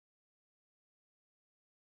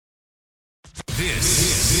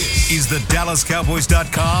This is the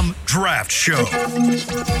DallasCowboys.com Draft Show.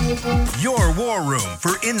 Your war room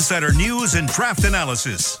for insider news and draft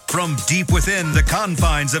analysis from deep within the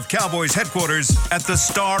confines of Cowboys headquarters at the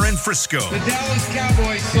Star in Frisco. The Dallas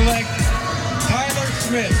Cowboys select Tyler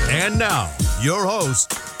Smith. And now, your host,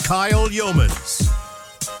 Kyle Yeomans.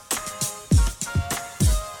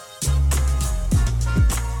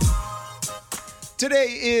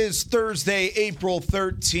 Today is Thursday, April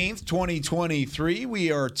 13th, 2023.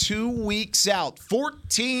 We are 2 weeks out,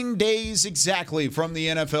 14 days exactly from the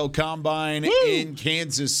NFL Combine in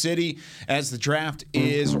Kansas City as the draft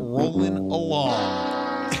is rolling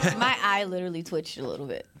along. My eye literally twitched a little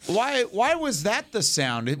bit. Why was that the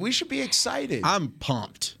sound? We should be excited. I'm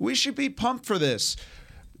pumped. We should be pumped for this.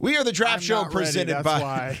 We are the Draft Show presented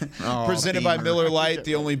by Miller Lite,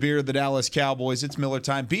 the only beer of the Dallas Cowboys. It's Miller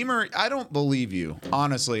time. Beamer, I don't believe you,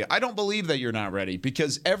 honestly. I don't believe that you're not ready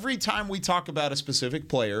because every time we talk about a specific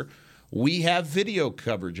player, we have video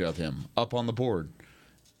coverage of him up on the board.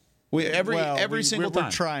 Every single time. We're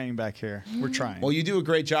trying back here. We're trying. Well, you do a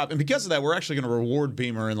great job. And because of that, we're actually going to reward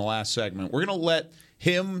Beamer in the last segment. We're going to let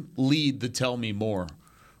him lead the Tell Me More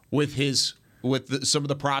with some of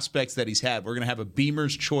the prospects that he's had. We're going to have a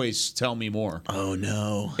Beamer's Choice Tell Me More. Oh,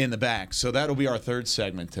 no. In the back. So that'll be our third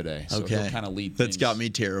segment today. So okay. he'll kind of lead That's things. got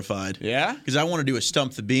me terrified. Yeah? Because I want to do a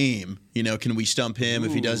Stump the Beam. You know, can we stump him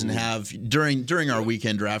if he doesn't have – during our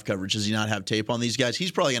weekend draft coverage, does he not have tape on these guys?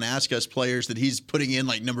 He's probably going to ask us players that he's putting in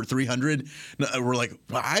like number 300. We're like,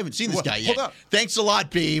 well, I haven't seen this guy yet. Hold up. Thanks a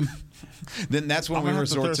lot, Beam. Then that's when we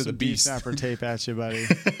resort to the beef beast. snapper tape at you, buddy.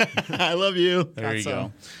 I love you. There you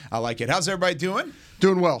go. I like it. How's everybody doing?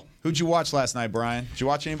 Doing well. Who'd you watch last night, Brian? Did you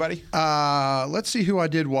watch anybody? Let's see who I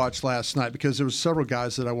did watch last night because there was several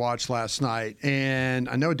guys that I watched last night, and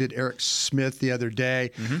I know I did Eric Smith the other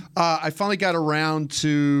day. Mm-hmm. I finally got around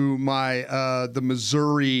to my the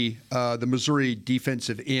Missouri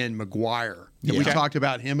defensive end McGuire. Have we talked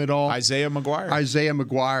about him at all? Isaiah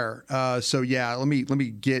McGuire. So yeah, let me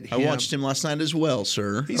get him. I watched him last night as well,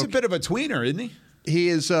 sir. He's a bit of a tweener, isn't he? He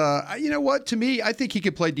is, you know what? To me, I think he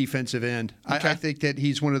could play defensive end. Okay. I think that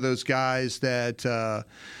he's one of those guys that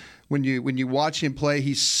when you watch him play,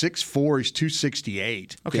 he's 6'4", he's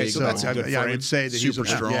 268. Okay, so that's a good frame. I would say that Super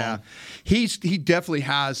he's strong. Yeah, he definitely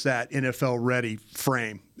has that NFL ready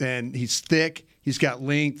frame, and he's thick. He's got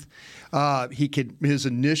length. His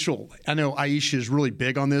initial. I know Aisha is really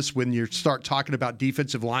big on this when you start talking about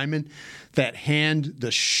defensive linemen. That hand,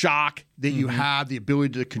 the shock that you have, the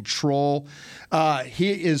ability to control.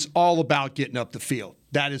 He is all about getting up the field.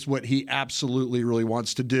 That is what he absolutely really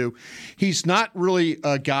wants to do. He's not really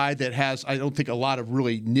a guy that has, I don't think, a lot of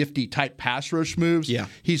really nifty type pass rush moves. Yeah.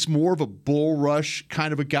 He's more of a bull rush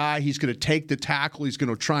kind of a guy. He's going to take the tackle. He's going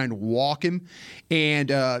to try and walk him. And,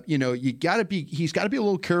 he's got to be a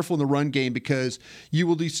little careful in the run game because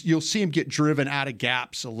you'll see him get driven out of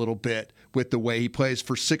gaps a little bit with the way he plays.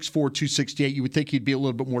 For 6'4", 268, you would think he'd be a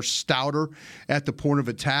little bit more stouter at the point of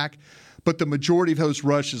attack. But the majority of those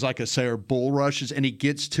rushes, like I say, are bull rushes, and he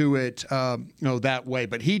gets to it that way.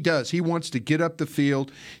 But he does. He wants to get up the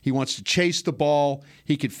field. He wants to chase the ball.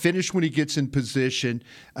 He can finish when he gets in position.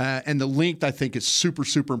 And the length, I think, is super,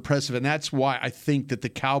 super impressive. And that's why I think that the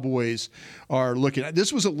Cowboys are looking at.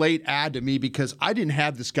 This was a late ad to me because I didn't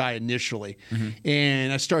have this guy initially. Mm-hmm.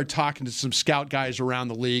 And I started talking to some scout guys around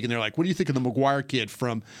the league, and they're like, what do you think of the McGuire kid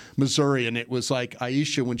from Missouri? And it was like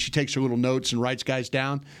Aisha, when she takes her little notes and writes guys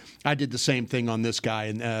down, I did the same thing on this guy,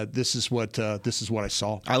 and this is what I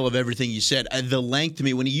saw. I love everything you said. The length to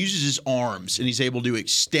me, when he uses his arms and he's able to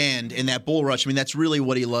extend in that bull rush, I mean, that's really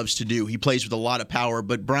what he loves to do. He plays with a lot of power,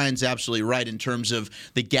 but Brian's absolutely right in terms of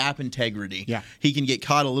the gap integrity. Yeah. He can get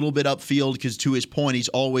caught a little bit upfield because, to his point, he's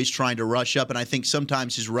always trying to rush up, and I think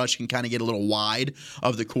sometimes his rush can kind of get a little wide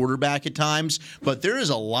of the quarterback at times, but there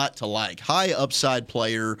is a lot to like. High upside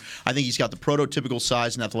player. I think he's got the prototypical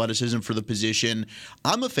size and athleticism for the position.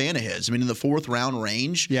 I'm a fan of his. I mean, in the fourth round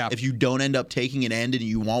range, if you don't end up taking an end and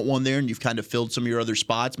you want one there and you've kind of filled some of your other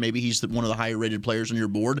spots, maybe he's one of the higher rated players on your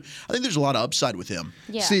board. I think there's a lot of upside with him.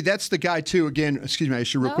 Yeah. See, that's the guy, too. Again, excuse me,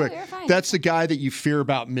 Aisha, real quick. You're fine. That's the guy that you fear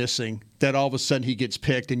about missing, that all of a sudden he gets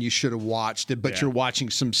picked and you should have watched it, but you're watching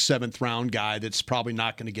some seventh round guy that's probably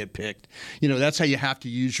not going to get picked. You know, that's how you have to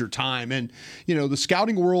use your time. And, you know, the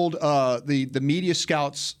scouting world, the media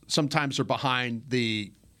scouts sometimes are behind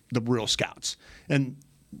the real scouts. And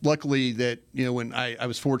luckily that, when I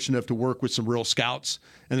was fortunate enough to work with some real scouts,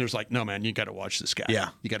 and there's like, no, man, you got to watch this guy. Yeah.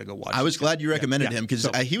 You got to go watch I was glad you recommended him because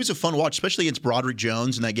he was a fun watch, especially against Broderick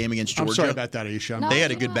Jones in that game against Georgia. I'm sorry about that, Aisha. They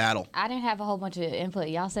had a good battle. I didn't have a whole bunch of input.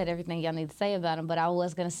 Y'all said everything y'all need to say about him, but I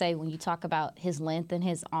was going to say when you talk about his length and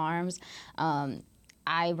his arms,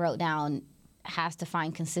 I wrote down has to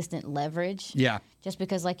find consistent leverage. Yeah. Just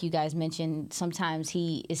because, like you guys mentioned, sometimes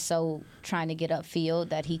he is so trying to get upfield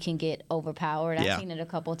that he can get overpowered. I've seen it a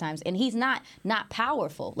couple of times. And he's not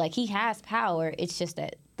powerful. Like, he has power. It's just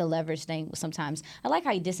that the leverage thing sometimes. I like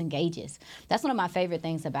how he disengages. That's one of my favorite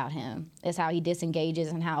things about him is how he disengages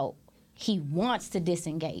and how he wants to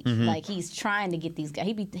disengage. Like, he's trying to get these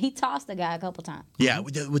guys. He tossed the guy a couple times. Yeah,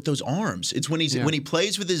 with those arms. It's when he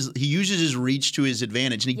plays with he uses his reach to his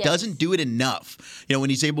advantage, and he doesn't do it enough.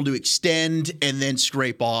 When he's able to extend and then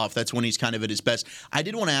scrape off, that's when he's kind of at his best. I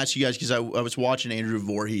did want to ask you guys, because I was watching Andrew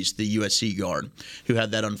Voorhees, the USC guard, who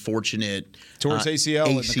had that unfortunate towards ACL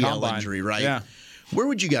in the combine injury, right? Yeah. Where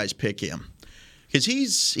would you guys pick him? Because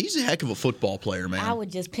he's a heck of a football player, man. I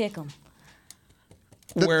would just pick him.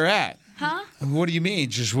 Where at? Huh? What do you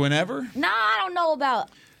mean? Just whenever? No, I don't know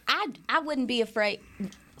about. I wouldn't be afraid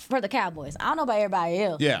for the Cowboys. I don't know about everybody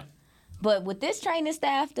else. Yeah. But with this training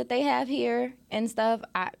staff that they have here and stuff,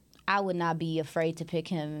 I would not be afraid to pick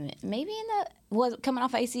him. Maybe coming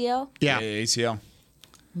off ACL? Yeah, ACL.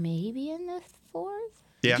 Maybe in the 4th?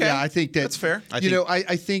 Yeah, Okay. yeah, I think that's fair. I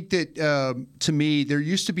think that to me, there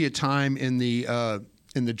used to be a time in the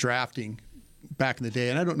drafting back in the day,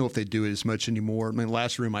 and I don't know if they do it as much anymore. I mean, the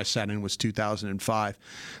last room I sat in was 2005,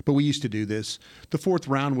 but we used to do this. The 4th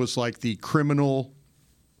round was like the criminal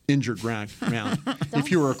injured round. If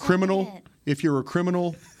you were a criminal,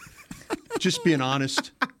 just being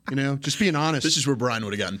honest, just being honest. This is where Brian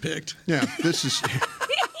would have gotten picked. Yeah, this is.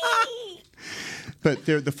 But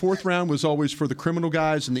the 4th round was always for the criminal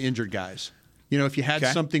guys and the injured guys. If you had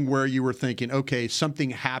something where you were thinking, okay, something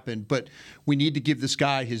happened, but we need to give this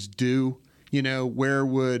guy his due. Where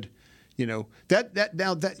would,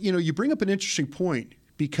 that you bring up an interesting point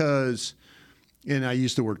because, and I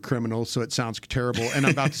use the word criminal, so it sounds terrible, and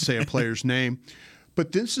I'm about to say a player's name,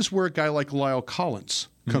 but this is where a guy like Lyle Collins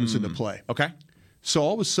comes into play. Okay. So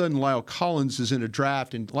all of a sudden, Lyle Collins is in a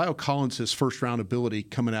draft, and Lyle Collins has first-round ability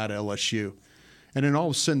coming out of LSU. And then all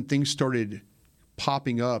of a sudden, things started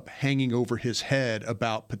popping up, hanging over his head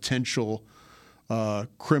about potential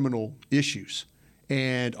criminal issues.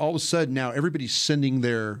 And all of a sudden now everybody's sending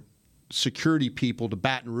their security people to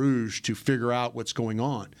Baton Rouge to figure out what's going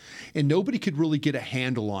on. And nobody could really get a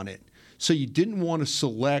handle on it. So you didn't want to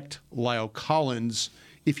select Lyle Collins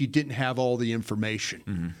if you didn't have all the information.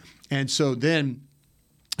 Mm-hmm. And so then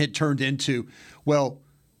it turned into, well,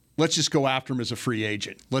 let's just go after him as a free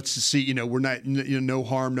agent. Let's see, we're not, no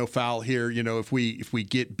harm, no foul here. If we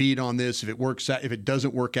get beat on this, if it works out, if it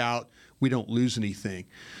doesn't work out, we don't lose anything.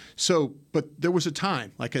 So, but there was a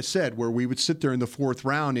time, like I said, where we would sit there in the 4th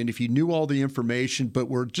round, and if you knew all the information, but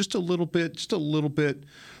we're just a little bit, maybe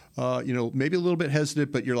a little bit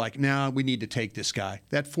hesitant, but you're like, nah, we need to take this guy.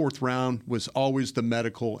 That 4th round was always the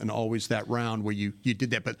medical and always that round where you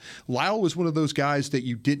did that. But Lyle was one of those guys that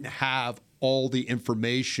you didn't have all the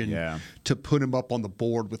information to put him up on the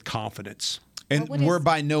board with confidence. And we're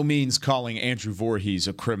by no means calling Andrew Voorhees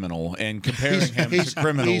a criminal and comparing him to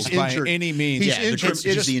criminals by any means. He's injured. It's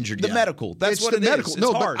just the injured guy. The medical. That's it's what the it medical. is.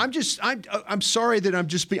 No, it's hard. but I'm sorry that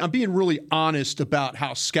I'm being really honest about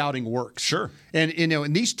how scouting works. Sure. And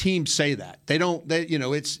and these teams say that. They don't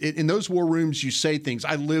it's in those war rooms you say things.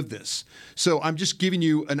 I live this. So I'm just giving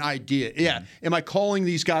you an idea. Yeah. Am I calling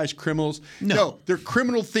these guys criminals? No. They're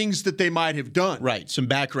criminal things that they might have done. Right. Some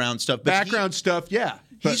background stuff. Stuff, yeah.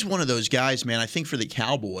 He's one of those guys, man. I think for the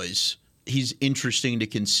Cowboys, he's interesting to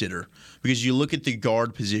consider because you look at the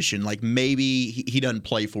guard position, like maybe he doesn't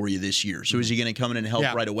play for you this year. So is he going to come in and help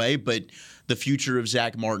right away? But the future of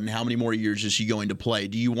Zach Martin, how many more years is he going to play?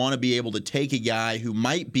 Do you want to be able to take a guy who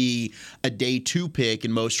might be a day 2 pick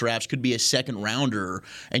in most drafts, could be a second rounder,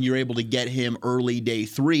 and you're able to get him early day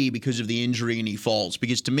 3 because of the injury and he falls?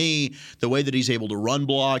 Because to me, the way that he's able to run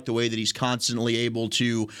block, the way that he's constantly able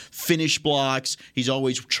to finish blocks, he's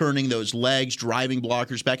always churning those legs, driving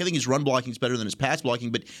blockers back. I think his run blocking is better than his pass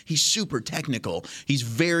blocking, but he's super technical. He's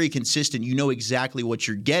very consistent. You know exactly what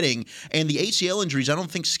you're getting. And the ACL injuries, I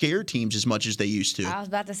don't think scare teams as much as they used to. I was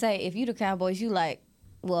about to say, if you the Cowboys, you like,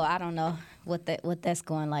 well, I don't know what that's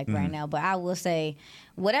going like right now, but I will say,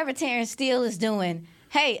 whatever Terrence Steele is doing,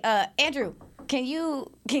 hey, Andrew, can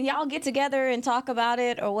y'all get together and talk about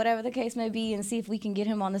it or whatever the case may be and see if we can get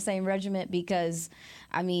him on the same regiment? Because,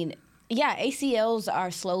 I mean, yeah, ACLs are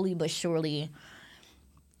slowly but surely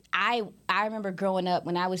I remember growing up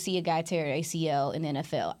when I would see a guy tear an ACL in the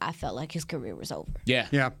NFL, I felt like his career was over.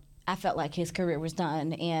 Yeah. I felt like his career was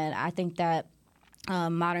done, and I think that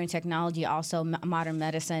modern technology, also modern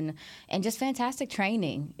medicine, and just fantastic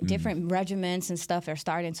training, different regimens and stuff are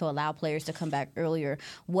starting to allow players to come back earlier.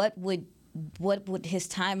 What would his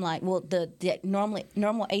timeline? Well, the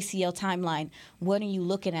normal ACL timeline. What are you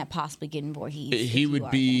looking at possibly getting Voorhees? He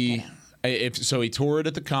would be. He tore it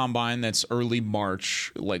at the combine. That's early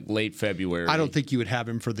March, like late February. I don't think you would have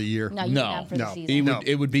him for the year. No, you would have him for the season.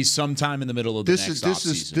 It would be sometime in the middle of the next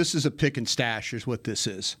offseason. This is a pick and stash, is what this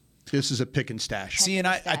is. This is a pick and stash. See, and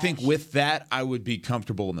I think with that, I would be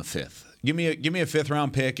comfortable in the 5th. Give me a 5th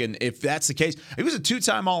round pick, and if that's the case, he was a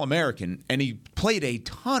 2-time All-American, and he played a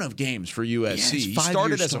ton of games for USC. He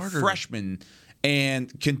started as a freshman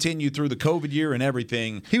and continued through the COVID year and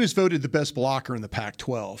everything. He was voted the best blocker in the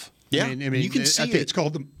Pac-12. Yeah, I mean, you can see it. It's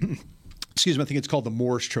called the. Excuse me, I think it's called the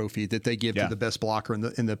Morris Trophy that they give to the best blocker in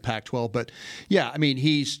the Pac-12. But yeah, I mean,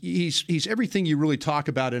 he's everything you really talk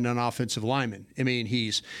about in an offensive lineman. I mean,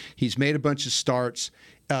 he's made a bunch of starts.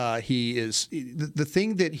 He is the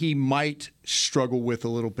thing that he might struggle with a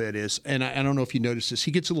little bit is, and I don't know if you notice this,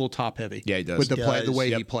 he gets a little top heavy. Yeah, he does. With the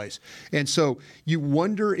way he plays, and so you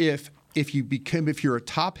wonder if you're a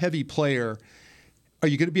top heavy player, are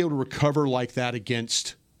you going to be able to recover like that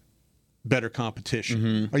against better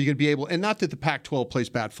competition? Are you going to be able, and not that the Pac-12 plays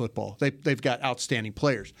bad football, they've got outstanding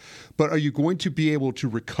players, but are you going to be able to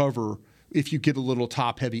recover if you get a little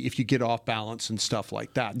top heavy, if you get off balance and stuff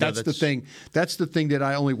like that? That's the thing. That's the thing that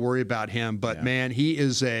I only worry about him. But man,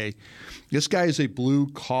 this guy is a blue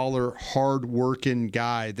collar, hard working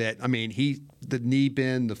guy that, I mean, the knee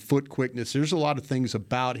bend, the foot quickness, there's a lot of things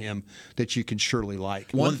about him that you can surely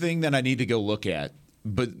like. One thing that I need to go look at,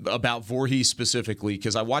 but about Voorhees specifically,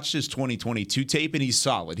 because I watched his 2022 tape and he's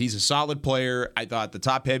solid. He's a solid player. I thought the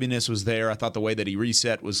top heaviness was there. I thought the way that he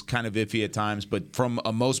reset was kind of iffy at times, but from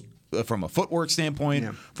a footwork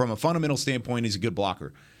standpoint, from a fundamental standpoint, he's a good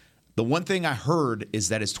blocker. The one thing I heard is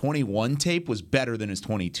that his 21 tape was better than his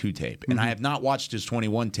 22 tape, and I have not watched his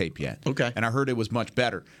 21 tape yet. Okay. And I heard it was much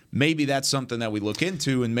better. Maybe that's something that we look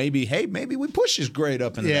into, and maybe we push his grade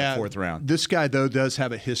up into that 4th round. This guy, though, does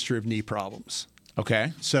have a history of knee problems.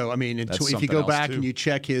 Okay. So, I mean, if you go back and you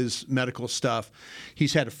check his medical stuff,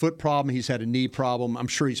 he's had a foot problem, he's had a knee problem. I'm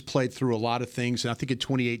sure he's played through a lot of things. And I think in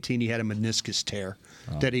 2018 he had a meniscus tear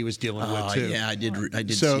that he was dealing with, too. Yeah, I did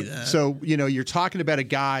see that. So, you're talking about a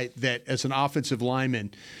guy that, as an offensive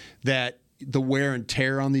lineman, that the wear and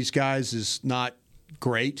tear on these guys is not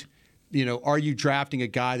great. Are you drafting a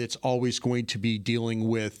guy that's always going to be dealing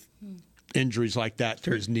with injuries like that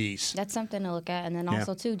to his knees? That's something to look at. And then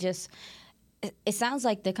also, too, just – it sounds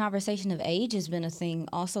like the conversation of age has been a thing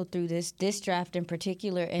also through this draft in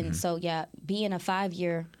particular. And so, being a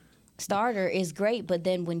 5-year starter is great. But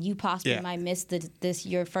then when you possibly might miss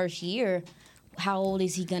your first year, how old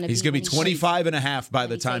is he going to be? He's going to be 25 and a half by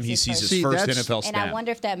the time he sees his first NFL snap. And I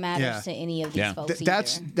wonder if that matters to any of these folks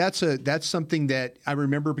That's something that I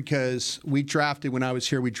remember because when I was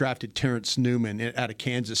here, we drafted Terrence Newman out of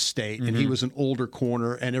Kansas State, and he was an older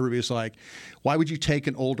corner, and everybody was like, why would you take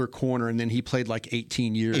an older corner? And then he played like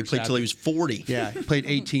 18 years. He played till he was 40. Yeah, he played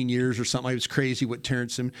 18 years or something. It was crazy what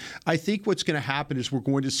Terrence Newman. I think what's going to happen is we're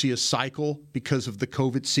going to see a cycle because of the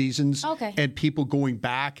COVID seasons and people going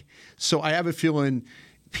back. So I have a feeling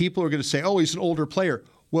people are going to say, oh, he's an older player.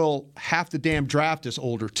 Well, half the damn draft is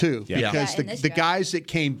older, too. Because the guys that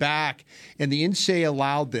came back, and the NCAA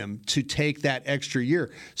allowed them to take that extra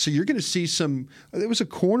year. So you're going to see there was a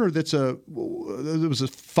corner there was a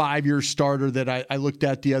 5-year starter that I looked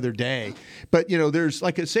at the other day. But, there's,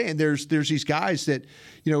 like I was saying, there's these guys that,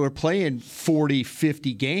 are playing 40,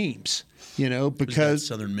 50 games. Because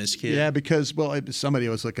Southern Miss kid. Yeah, because somebody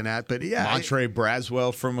I was looking at, but Montre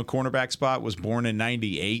Braswell from a cornerback spot was born in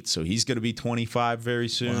 '98, so he's going to be 25 very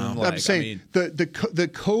soon. Wow. I'm saying the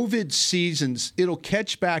COVID seasons, it'll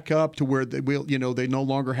catch back up to where they no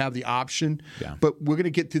longer have the option. Yeah. But we're going to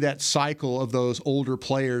get through that cycle of those older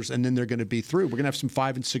players, and then they're going to be through. We're going to have some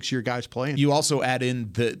 5- and 6-year guys playing. You also add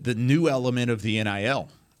in the new element of the NIL.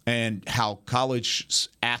 And how collegiate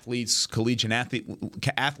athletes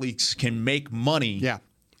can make money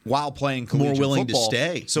while playing collegiate more willing football. To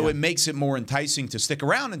stay. So it makes it more enticing to stick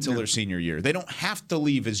around until their senior year. They don't have to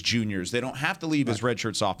leave as juniors. They don't have to leave as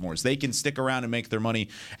redshirt sophomores. They can stick around and make their money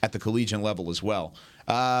at the collegiate level as well.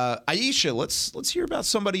 Aisha, let's hear about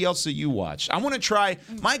somebody else that you watched. I want to try.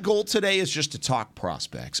 My goal today is just to talk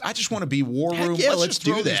prospects. I just want to be war room. Let's just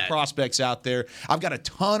throw these prospects out there. I've got a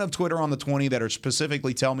ton of Twitter on the 20 that are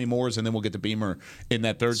specifically tell me mores, and then we'll get to Beamer in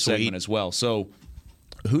that third segment as well. So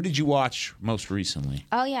Who did you watch most recently?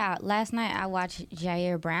 Oh, yeah. Last night I watched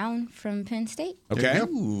Jair Brown from Penn State. Okay.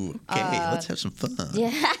 Ooh, okay, let's have some fun.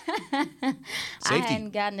 Yeah. I Safety.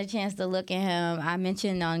 hadn't gotten a chance to look at him. I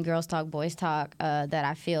mentioned on Girls Talk, Boys Talk that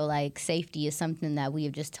I feel like safety is something that we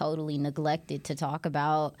have just totally neglected to talk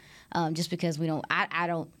about just because we don't –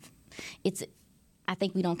 I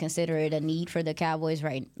think we don't consider it a need for the Cowboys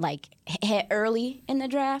early in the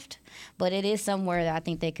draft, but it is somewhere that I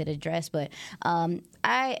think they could address. But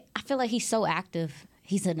I feel like he's so active.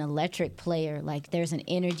 He's an electric player. Like, there's an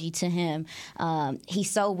energy to him. He's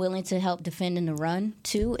so willing to help defend in the run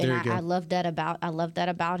too, and I love that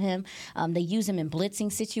about him. They use him in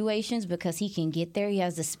blitzing situations because he can get there. He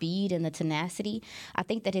has the speed and the tenacity. I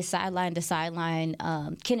think that his sideline to sideline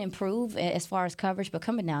can improve as far as coverage, but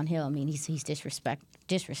coming downhill, I mean, he's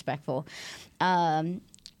disrespectful.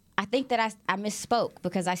 I think that I misspoke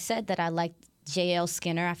because I said that I liked J.L.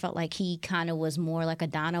 Skinner. I felt like he kind of was more like a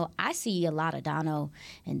Dono. I see a lot of Dono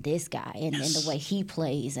in this guy and the way he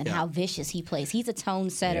plays and how vicious he plays. He's a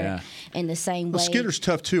tone setter in the same way. Skinner's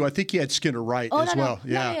tough too. I think he had Skinner right as well.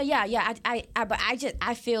 Yeah. But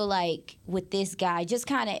I feel like with this guy, just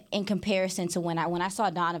kind of in comparison to when I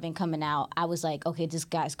saw Donovan coming out, I was like, okay, this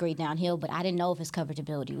guy's great downhill, but I didn't know if his coverage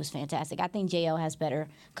ability was fantastic. I think JL has better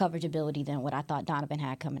coverage ability than what I thought Donovan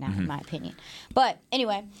had coming out, in my opinion. But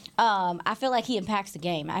anyway, I feel like he impacts the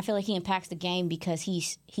game. I feel like he impacts the game because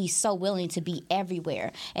he's so willing to be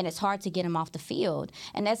everywhere, and it's hard to get him off the field.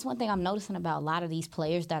 And that's one thing I'm noticing about a lot of these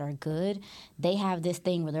players that are good. They have this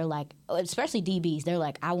thing where they're like, especially DBs, they're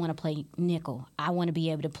like, I want to play nickel. I want to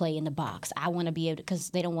be able to play in the box. I want to be able to, because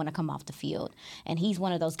they don't want to come off the field. And he's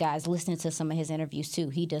one of those guys, listening to some of his interviews too,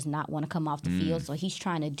 he does not want to come off the field, so he's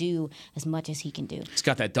trying to do as much as he can do. He's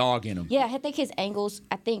got that dog in him. Yeah, I think his angles,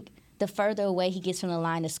 the further away he gets from the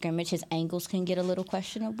line of scrimmage, his angles can get a little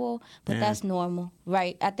questionable, but that's normal,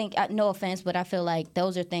 right? I think, no offense, but I feel like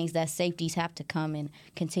those are things that safeties have to come and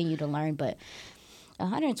continue to learn. But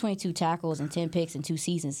 122 tackles and 10 picks in 2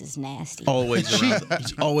 seasons is nasty. He's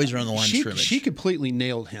always around the line of scrimmage. She completely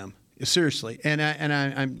nailed him. Seriously, I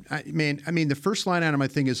mean, the first line on him, I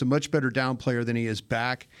think, is a much better down player than he is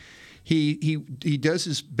back. He does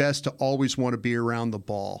his best to always want to be around the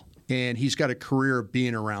ball. And he's got a career of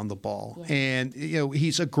being around the ball. Yeah. And,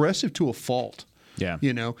 he's aggressive to a fault. Yeah.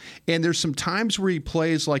 And there's some times where he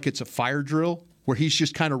plays like it's a fire drill, where he's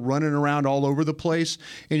just kind of running around all over the place.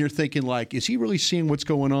 And you're thinking, like, is he really seeing what's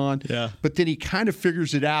going on? Yeah. But then he kind of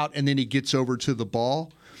figures it out, and then he gets over to the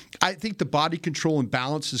ball. I think the body control and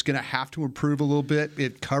balance is going to have to improve a little bit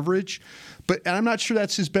in coverage. But I'm not sure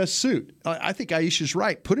that's his best suit. I think Aisha's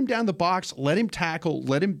right. Put him down the box, let him tackle,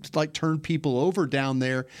 let him turn people over down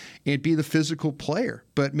there, and be the physical player.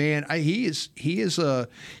 But man, he's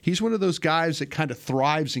one of those guys that kind of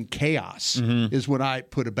thrives in chaos. Is what I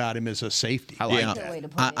put about him as a safety. I like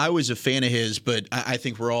that. I was a fan of his, but I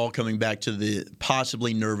think we're all coming back to the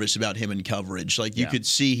possibly nervous about him in coverage. Like you could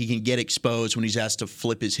see he can get exposed when he's asked to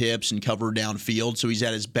flip his hips and cover downfield, so he's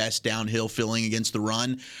at his best downhill filling against the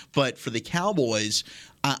run. But for the Cowboys,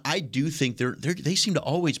 I do think they seem to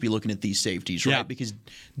always be looking at these safeties, right? Yeah. Because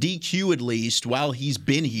DQ, at least, while he's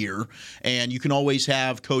been here, and you can always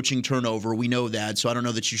have coaching turnover. We know that. So I don't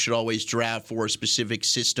know that you should always draft for a specific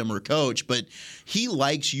system or coach, but he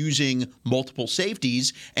likes using multiple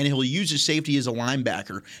safeties, and he'll use his safety as a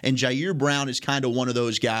linebacker. And Jair Brown is kind of one of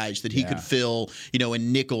those guys that he could fill,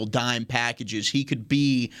 in nickel, dime packages. He could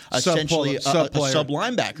be essentially a sub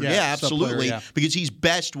linebacker. Yeah, absolutely. Because he's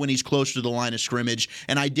best when he's closer to the line of scrimmage.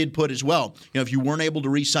 And I did put as well, if you weren't able to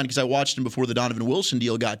re-sign, because I watched him before the Donovan Wilson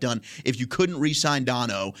deal got done, if you couldn't re-sign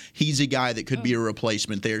Dono, he's a guy that could be a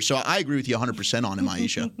replacement there. So I agree with you 100% on him,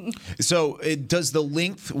 Aisha. So does the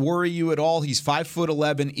length worry you at all? He's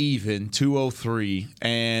 5'11" even, 203.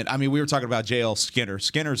 And, I mean, we were talking about J.L. Skinner.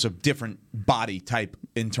 Skinner's a different body type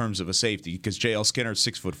in terms of a safety because J.L. Skinner's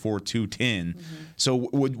 6'4", 210. So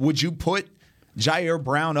would you put Jair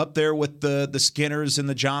Brown up there with the Skinners and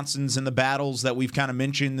the Johnsons and the Battles that we've kind of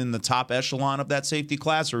mentioned in the top echelon of that safety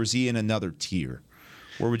class, or is he in another tier?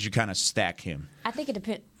 Where would you kind of stack him? I think it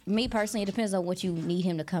depends. Me personally, it depends on what you need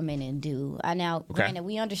him to come in and do. Granted,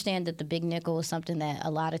 we understand that the big nickel is something that a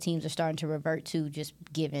lot of teams are starting to revert to, just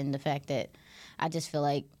given the fact that I just feel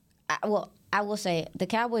like, I will say the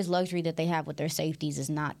Cowboys' luxury that they have with their safeties is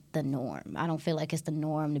not the norm. I don't feel like it's the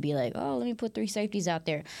norm to be like, oh, let me put 3 safeties out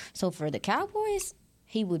there. So for the Cowboys,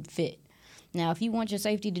 he would fit. Now, if you want your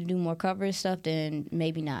safety to do more coverage stuff, then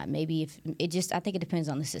maybe not. Maybe I think it depends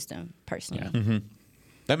on the system, personally. Yeah.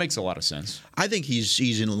 That makes a lot of sense. I think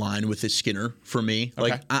he's in line with his Skinner for me.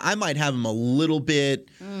 Okay. Like I might have him a little bit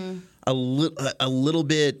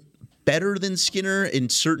better than Skinner in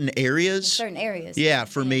certain areas. Yeah,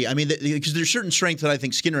 for me. I mean, because there's certain strength that I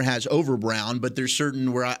think Skinner has over Brown, but there's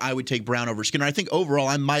certain where I would take Brown over Skinner. I think overall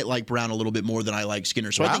I might like Brown a little bit more than I like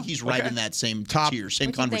Skinner. So I think he's right in that same tier,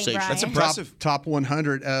 same conversation. That's impressive. Top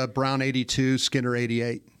 100, Brown 82, Skinner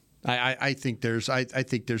 88. I think there's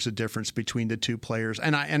a difference between the two players,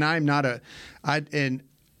 and I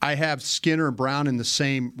have Skinner and Brown in the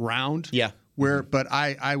same round. Yeah. But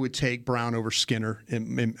I would take Brown over Skinner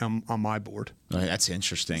on my board. That's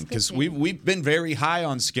interesting because we've been very high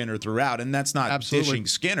on Skinner throughout, and that's not dishing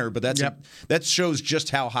Skinner, but that shows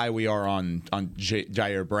just how high we are on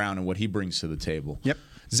Jair Brown and what he brings to the table. Yep.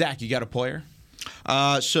 Zach, you got a player?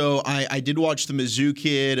 So I did watch the Mizzou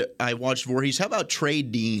kid. I watched Voorhees. How about Trey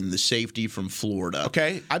Dean, the safety from Florida?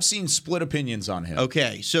 Okay, I've seen split opinions on him.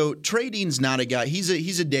 Okay, so Trey Dean's not a guy. He's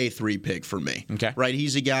a day 3 pick for me. Okay, right?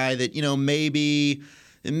 He's a guy that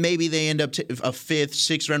maybe they end up a 5th,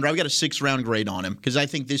 6th rounder. I've got a 6th round grade on him because I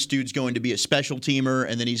think this dude's going to be a special teamer,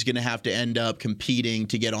 and then he's going to have to end up competing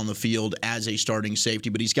to get on the field as a starting safety.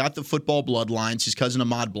 But he's got the football bloodlines. His cousin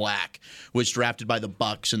Ahmad Black was drafted by the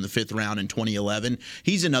Bucs in the 5th round in 2011.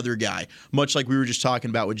 He's another guy, much like we were just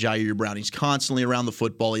talking about with Jair Brown. He's constantly around the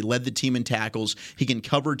football. He led the team in tackles. He can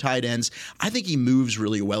cover tight ends. I think he moves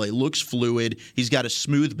really well. He looks fluid. He's got a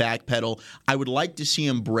smooth back pedal. I would like to see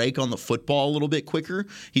him break on the football a little bit quicker.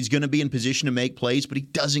 He's going to be in position to make plays, but he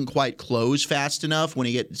doesn't quite close fast enough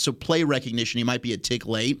so play recognition, he might be a tick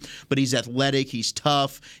late, but he's athletic, he's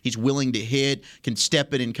tough, he's willing to hit, can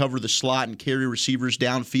step in and cover the slot and carry receivers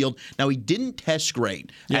downfield. Now, he didn't test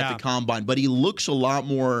great at the combine, but he looks a lot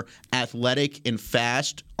more athletic and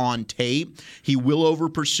fast on tape. He will over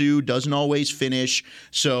pursue, doesn't always finish.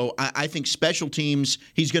 So I think special teams,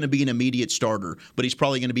 he's going to be an immediate starter, but he's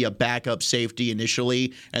probably going to be a backup safety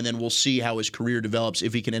initially, and then we'll see how his career develops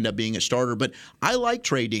if he can end up being a starter. But I like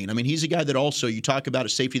Trey Dean. I mean, he's a guy that also, you talk about a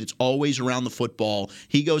safety that's always around the football.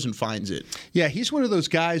 He goes and finds it. Yeah, he's one of those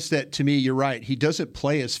guys that, to me, you're right, he doesn't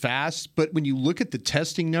play as fast, but when you look at the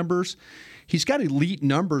testing numbers, he's got elite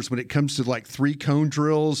numbers when it comes to like 3-cone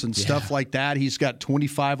drills and stuff like that. He's got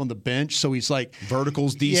 25 on the bench, so he's like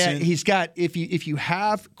vertical's decent. Yeah, he's got if you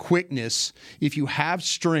have quickness, if you have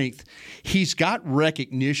strength, he's got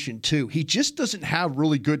recognition too. He just doesn't have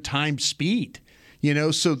really good time speed.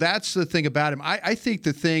 So that's the thing about him. I think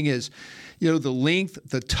the thing is, the length,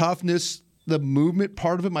 the toughness, the movement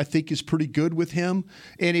part of him, I think, is pretty good with him.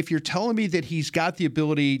 And if you're telling me that he's got the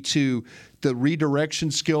ability to the redirection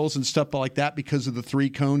skills and stuff like that because of the 3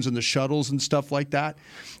 cones and the shuttles and stuff like that,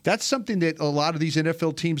 that's something that a lot of these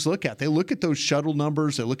NFL teams look at. They look at those shuttle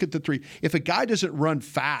numbers. They look at the 3. If a guy doesn't run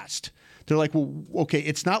fast, they're like, well, okay,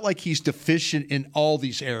 it's not like he's deficient in all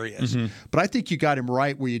these areas. Mm-hmm. But I think you got him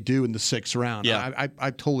right where you do in the 6th round. Yeah. I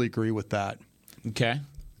totally agree with that. Okay.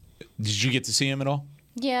 Did you get to see him at all?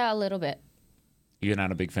 Yeah, a little bit. You're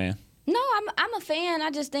not a big fan? No, I'm a fan.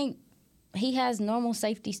 I just think he has normal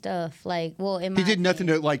safety stuff. He did nothing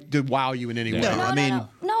to wow you in any way.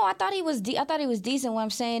 No, I thought he was. I thought he was decent. What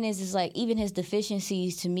I'm saying is like even his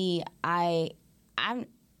deficiencies to me, I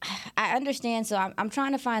understand. So I'm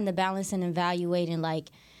trying to find the balance and evaluating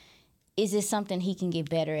is this something he can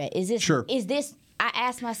get better at? Is this sure? Is this? I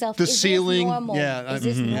ask myself, the is ceiling, this normal? Yeah, is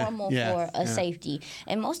this normal for a safety?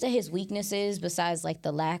 And most of his weaknesses, besides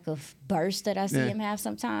the lack of burst that I see him have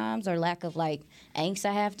sometimes, or lack of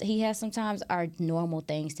angst he has sometimes, are normal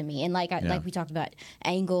things to me. And like we talked about,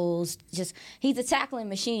 angles. Just he's a tackling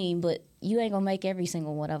machine, but you ain't gonna make every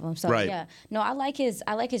single one of them. So right. I like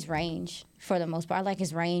his range for the most part. I like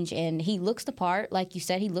his range, and he looks the part. Like you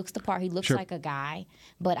said, he looks the part. He looks like a guy,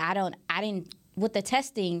 but I didn't. With the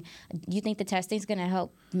testing, you think the testing's going to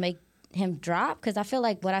help make him drop? Because I feel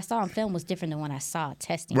like what I saw in film was different than what I saw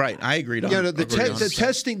testing. Right, I agreed.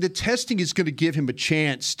 The testing is going to give him a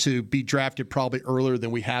chance to be drafted probably earlier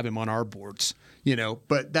than we have him on our boards.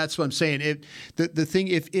 But that's what I'm saying. The thing,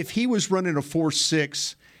 if he was running a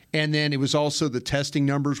 4.6 and then it was also the testing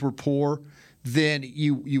numbers were poor, then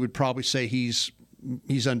you would probably say he's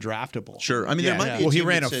undraftable. Sure. I mean, there might be. Well, he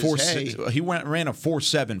ran a 4.6. He ran a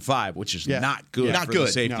 4.75, which is not good. Not for good.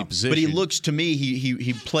 The safety position. But he looks to me.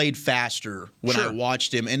 He played faster when I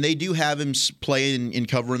watched him, and they do have him play in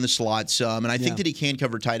covering the slot some. And I think that he can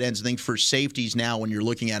cover tight ends. I think for safeties now, when you're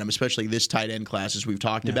looking at him, especially this tight end class, as we've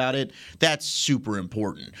talked about it, that's super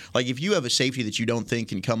important. Like if you have a safety that you don't think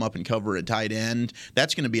can come up and cover a tight end,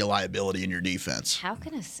 that's going to be a liability in your defense. How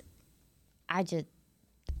can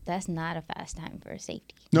that's not a fast time for a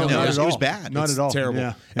safety. No, not at all. It was bad. Not at all. Terrible.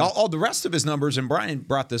 Yeah. All the rest of his numbers, and Brian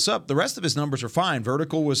brought this up, the rest of his numbers are fine.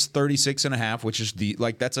 Vertical was 36.5, which is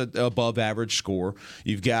that's an above average score.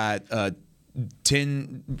 You've got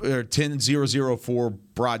 10.004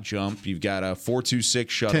 broad jump. You've got a 4.26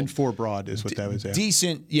 shuttle. 10.4 broad is what that was at.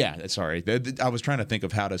 Decent. Yeah, sorry. I was trying to think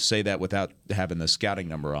of how to say that without having the scouting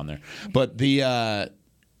number on there. But the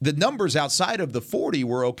numbers outside of the 40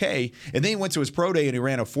 were okay. And then he went to his pro day and he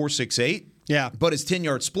ran a 4.68. Yeah. But his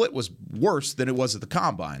 10-yard split was worse than it was at the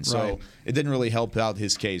combine. So It didn't really help out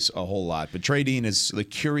his case a whole lot. But Trey Dean is the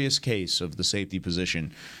curious case of the safety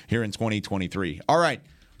position here in 2023. All right.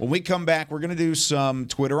 When we come back, we're going to do some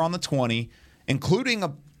Twitter on the 20, including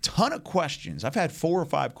a ton of questions. I've had 4 or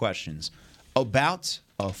 5 questions about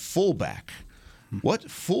a fullback. What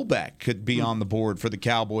fullback could be on the board for the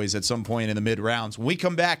Cowboys at some point in the mid-rounds? When we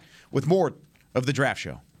come back with more of the Draft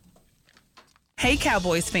Show. Hey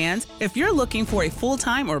Cowboys fans, if you're looking for a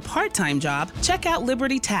full-time or part-time job, check out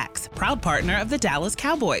Liberty Tax, proud partner of the Dallas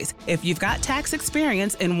Cowboys. If you've got tax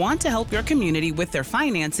experience and want to help your community with their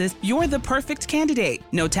finances, you're the perfect candidate.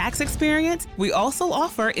 No tax experience? We also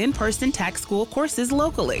offer in-person tax school courses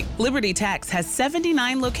locally. Liberty Tax has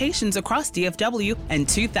 79 locations across DFW and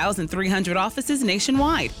 2,300 offices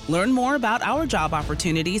nationwide. Learn more about our job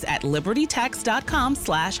opportunities at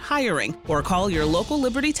libertytax.com/hiring or call your local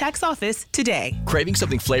Liberty Tax office today. Craving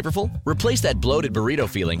something flavorful? Replace that bloated burrito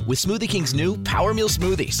feeling with Smoothie King's new Power Meal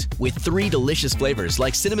Smoothies. With 3 delicious flavors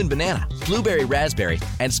like cinnamon banana, blueberry raspberry,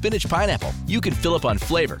 and spinach pineapple, you can fill up on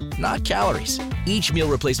flavor, not calories. Each meal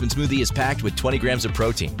replacement smoothie is packed with 20 grams of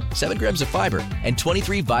protein, 7 grams of fiber, and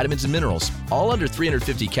 23 vitamins and minerals, all under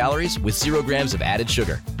 350 calories with 0 grams of added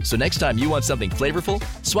sugar. So next time you want something flavorful,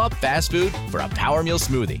 swap fast food for a Power Meal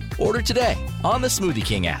Smoothie. Order today on the Smoothie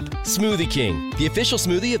King app. Smoothie King, the official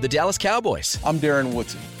smoothie of the Dallas Cowboys. I'm Darren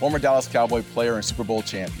Woodson, former Dallas Cowboy player and Super Bowl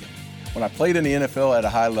champion. When I played in the NFL at a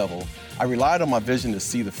high level, I relied on my vision to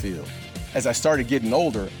see the field. As I started getting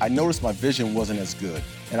older, I noticed my vision wasn't as good,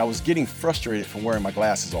 and I was getting frustrated from wearing my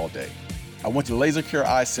glasses all day. I went to Laser Care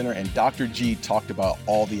Eye Center, and Dr. G talked about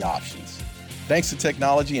all the options. Thanks to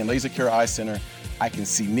technology and Laser Care Eye Center, I can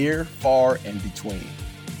see near, far, and between.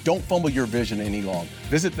 Don't fumble your vision any longer.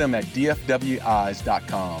 Visit them at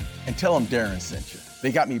dfweyes.com and tell them Darren sent you.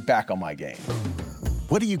 They got me back on my game.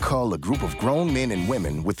 What do you call a group of grown men and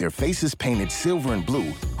women with their faces painted silver and blue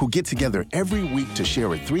who get together every week to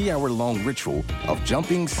share a 3-hour-long ritual of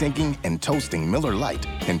jumping, singing, and toasting Miller Lite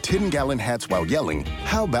in 10-gallon hats while yelling,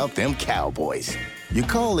 "How about them Cowboys?" You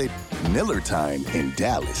call it Miller Time in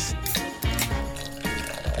Dallas.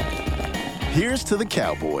 Here's to the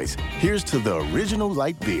Cowboys. Here's to the original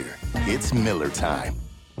light beer. It's Miller Time.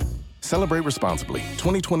 Celebrate responsibly.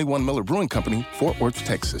 2021 Miller Brewing Company, Fort Worth,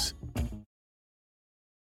 Texas.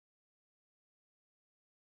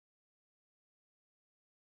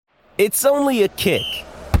 It's only a kick,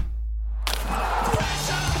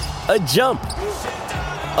 a jump,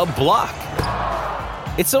 a block.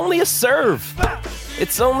 It's only a serve.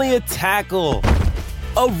 It's only a tackle,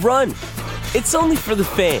 a run. It's only for the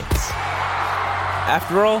fans.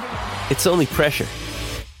 After all, it's only pressure.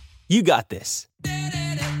 You got this.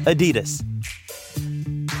 Adidas.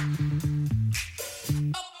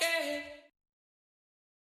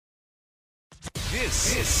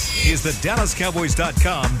 This is the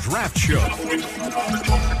DallasCowboys.com Draft Show.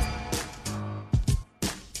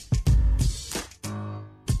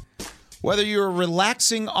 Whether you're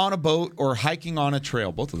relaxing on a boat or hiking on a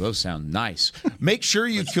trail, both of those sound nice. Make sure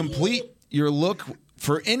you complete your look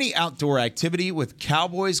for any outdoor activity with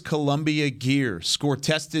Cowboys Columbia gear. Score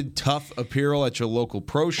tested, tough apparel at your local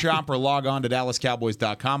pro shop or log on to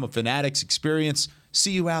DallasCowboys.com. A Fanatics experience.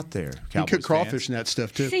 See you out there, Cowboys You cook crawfish fans. and that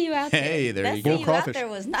stuff, too. See you out there. Hey, there you go. go. See you out there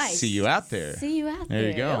was nice. See you out there. See you out there.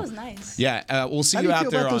 There you go. That was nice. Yeah, we'll see How you out do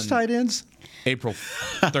you feel there about on those tight ends? April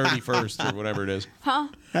 31st or whatever it is. Huh?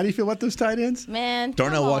 How do you feel about those tight ends? Man,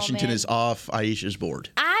 Darnell come on, Washington man. is off Aisha's board.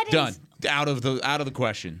 I didn't. Done. Out of the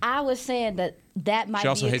question. I was saying that might She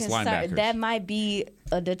also be a hates concern. linebackers. That might be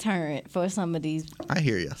a deterrent for some of these. I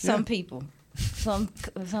hear you. Some people. Some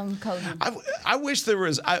coaches. I wish there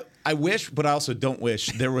was. I wish, but I also don't wish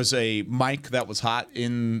there was a mic that was hot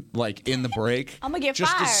in the break. I'm gonna get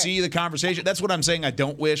just fired. to see the conversation. That's what I'm saying. I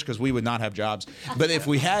don't wish because we would not have jobs. But if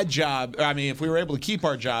we had if we were able to keep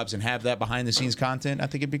our jobs and have that behind the scenes content, I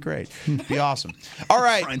think it'd be great. It'd be awesome. All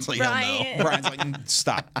right, Brian's like, hell no. Brian's like,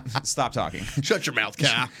 stop talking. Shut your mouth,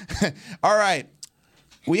 Cal. All right,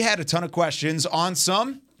 we had a ton of questions on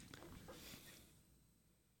some.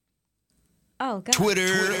 Oh, God.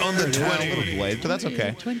 Twitter on the 20. A little delayed, but that's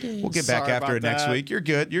okay. We'll get back Sorry after it about next that. week. You're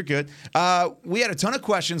good. We had a ton of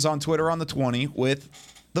questions on Twitter on the 20 with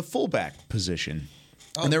the fullback position.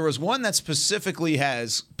 Oh. And there was one that specifically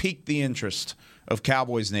has piqued the interest of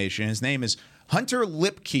Cowboys Nation. His name is Hunter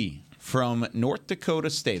Lipke from North Dakota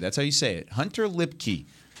State. That's how you say it. Hunter Lipke.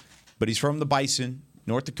 But he's from the Bison,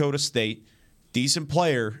 North Dakota State. Decent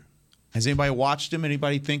player. Has anybody watched him?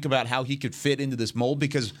 Anybody think about how he could fit into this mold?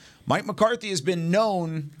 Because Mike McCarthy has been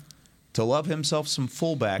known to love himself some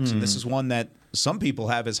fullbacks, and this is one that some people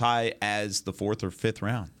have as high as the 4th or 5th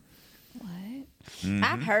round. What?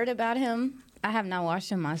 I've heard about him. I have not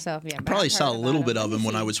watched him myself yet. I probably saw a little bit of him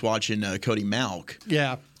when I was watching Cody Malk.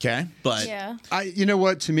 Yeah. Okay. But yeah. You know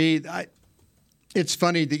what? To me, it's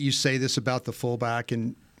funny that you say this about the fullback,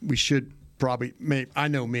 and we should probably. I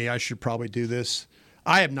know me. I should probably do this.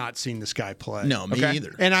 I have not seen this guy play. No, me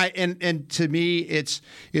either. And and to me, it's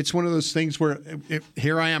one of those things where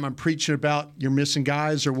here I am. I'm preaching about you're missing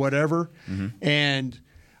guys or whatever, and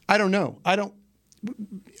I don't know.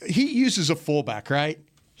 He uses a fullback, right?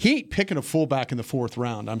 He ain't picking a fullback in the 4th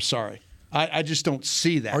round. I'm sorry. I just don't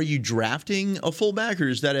see that. Are you drafting a fullback, or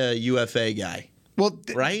is that a UFA guy? Well,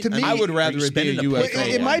 right? To me, I would rather it be a UFA.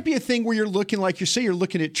 It might be a thing where you're looking, like you say, you're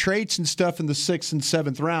looking at traits and stuff in the 6th and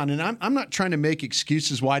 7th round. And I'm not trying to make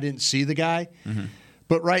excuses why I didn't see the guy.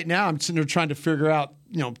 But right now, I'm sitting there trying to figure out,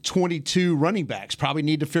 22 running backs. Probably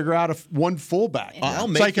need to figure out one fullback.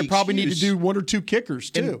 So I could probably need to do 1 or 2 kickers,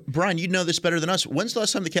 too. And Brian, you know this better than us. When's the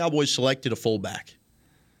last time the Cowboys selected a fullback?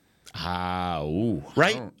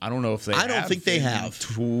 Right? I don't know if they have. I don't think they have.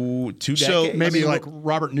 Two decades. So maybe like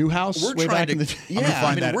Robert Newhouse. We're trying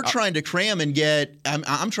to we're trying to cram and get.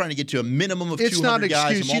 I'm trying to get to a minimum of 200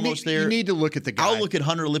 guys. I'm almost there. You need to look at the guy. I'll look at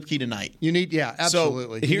Hunter Lipke tonight. You need,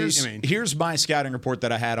 absolutely. So here's my scouting report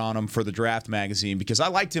that I had on him for the Draft magazine, because I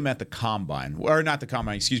liked him at the Combine, or not the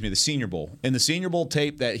Combine, excuse me, the Senior Bowl. In the Senior Bowl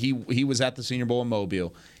tape that he was at the Senior Bowl in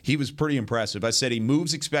Mobile, he was pretty impressive. I said he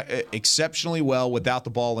moves exceptionally well without the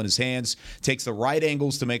ball in his hands, takes the right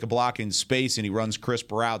angles to make a block in space, and he runs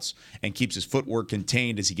crisp routes and keeps his footwork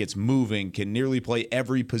contained as he gets moving, can nearly play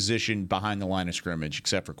every position behind the line of scrimmage,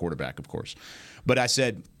 except for quarterback, of course. But I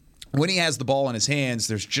said, when he has the ball in his hands,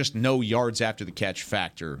 there's just no yards after the catch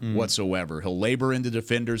factor whatsoever. He'll labor into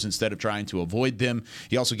defenders instead of trying to avoid them.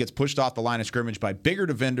 He also gets pushed off the line of scrimmage by bigger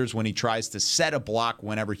defenders when he tries to set a block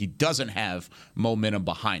whenever he doesn't have momentum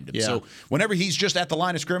behind him. Yeah. So whenever he's just at the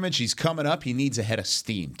line of scrimmage, he's coming up, he needs a head of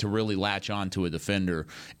steam to really latch onto a defender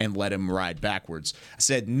and let him ride backwards. I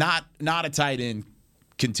said not a tight end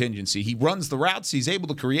contingency. He runs the routes. He's able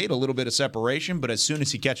to create a little bit of separation, but as soon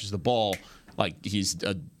as he catches the ball, like he's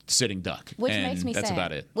a sitting duck. Which and makes me that's sad.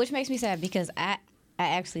 about it. Which makes me sad because I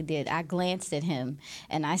actually did. I glanced at him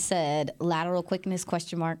and I said lateral quickness ?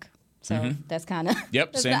 So that's kind of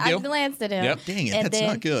same deal. I glanced at him. Yep. Dang it, that's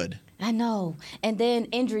not good. I know. And then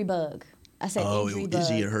injury bug. I said injury bug. Is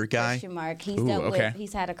he a hurt guy? ? He's dealt with.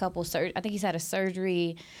 He's had a couple I think he's had a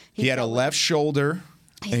surgery. He had a left shoulder.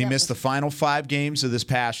 And he missed the final 5 games of this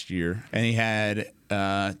past year, and he had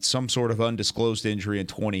some sort of undisclosed injury in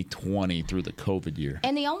 2020 through the COVID year.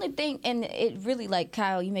 And the only thing, and it really, like,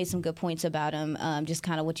 Kyle, you made some good points about him, just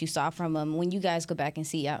kind of what you saw from him. When you guys go back and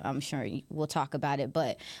see, I'm sure we'll talk about it,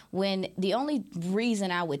 but when the only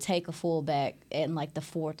reason I would take a fullback in, like, the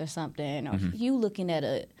 4th or something, or you looking at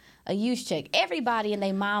a use check. Everybody and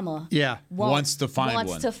their mama wants to find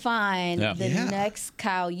the next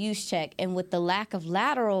Kyle use check. And with the lack of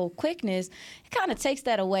lateral quickness, it kind of takes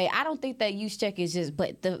that away. I don't think that use check is just,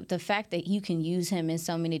 but the fact that you can use him in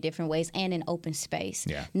so many different ways and in open space.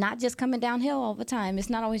 Yeah. Not just coming downhill all the time. It's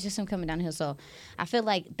not always just him coming downhill. So I feel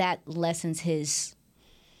like that lessens his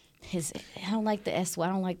I don't like the I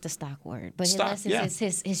don't like the stock word, but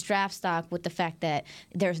his draft stock with the fact that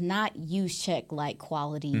there's not use check like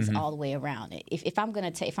qualities all the way around it. If I'm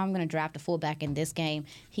gonna draft a fullback in this game,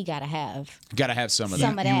 he gotta have some of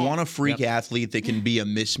that. You want a freak athlete that can be a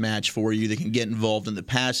mismatch for you, that can get involved in the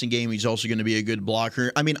passing game. He's also going to be a good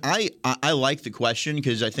blocker. I mean, I like the question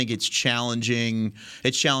because I think it's challenging.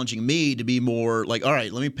 It's challenging me to be more like, all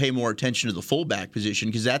right, let me pay more attention to the fullback position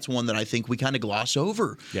because that's one that I think we kind of gloss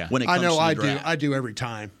over. Yeah. When it comes to the draft. I do every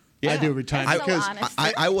time. Yeah. I do every time because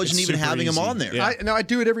I wasn't even having him on there. Yeah. I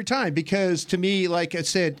do it every time because to me, like I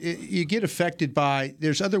said, you get affected by.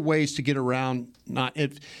 There's other ways to get around.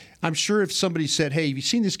 I'm sure if somebody said, "Hey, have you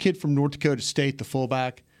seen this kid from North Dakota State, the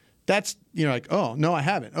fullback?" That's like, "Oh no, I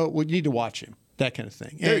haven't." Oh, well, you need to watch him. That kind of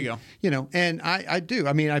thing. There you go. And I do.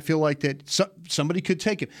 I mean, I feel like that somebody could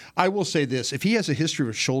take him. I will say this: if he has a history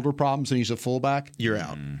of shoulder problems and he's a fullback, you're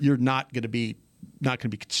out. You're not going to be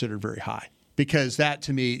considered very high. Because that,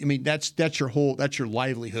 to me, I mean, that's your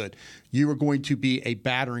livelihood. You are going to be a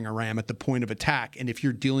battering ram at the point of attack, and if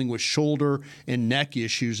you're dealing with shoulder and neck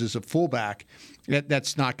issues as a fullback,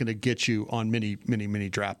 that's not going to get you on many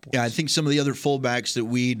draft boards. Yeah, I think some of the other fullbacks that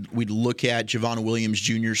we'd look at, Javon Williams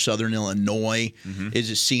Jr., Southern Illinois, is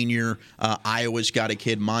a senior. Iowa's got a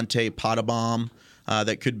kid, Monte Pottebaum.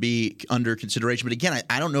 That could be under consideration. But again,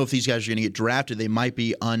 I don't know if these guys are going to get drafted. They might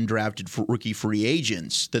be undrafted rookie free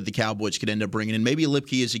agents that the Cowboys could end up bringing in. Maybe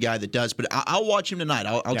Lipke is a guy that does, but I'll watch him tonight.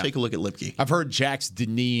 I'll take a look at Lipke. I've heard Jax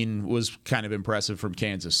Deneen was kind of impressive from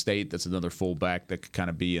Kansas State. That's another fullback that could kind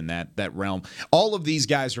of be in that realm. All of these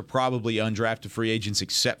guys are probably undrafted free agents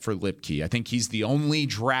except for Lipke. I think he's the only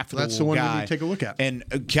draftable That's the one guy. we need to take a look at. And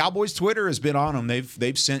Cowboys Twitter has been on him.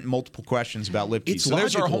 They've sent multiple questions about Lipke. It's so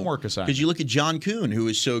there's our logical, homework assignment. Because you look at John Kuhn, who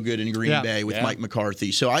is so good in Green Bay with Mike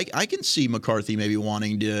McCarthy. So I can see McCarthy maybe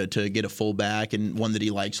wanting to get a fullback and one that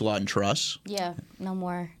he likes a lot and trusts. Yeah, no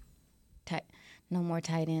more tight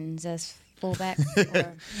ends as fullbacks.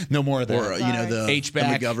 No more of that. Or the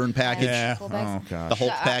H-back. the McGovern package. Yeah. Fullbacks. Oh gosh. The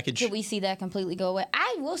Hulk package. Could we see that completely go away?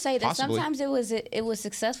 I will say that Possibly. sometimes it was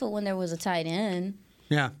successful when there was a tight end.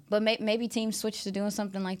 Yeah. But maybe teams switch to doing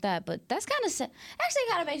something like that. But that's kind of sad. Actually,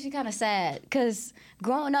 kind of makes me kind of sad because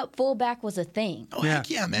growing up, fullback was a thing. Oh, heck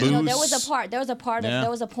yeah, man. You know, there was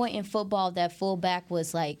a point in football that fullback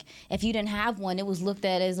was like, if you didn't have one, it was looked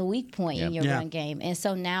at as a weak point in your run game. And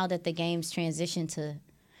so now that the game's transitioned to.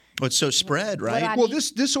 Well, it's so spread, right? Well,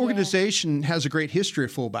 this organization has a great history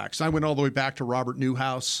of fullbacks. I went all the way back to Robert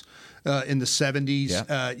Newhouse in the 70s.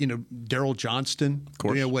 Yeah. Daryl Johnston, of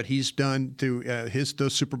course. What he's done through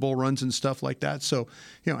those Super Bowl runs and stuff like that. So,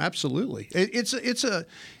 absolutely, it's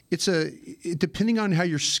a depending on how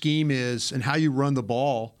your scheme is and how you run the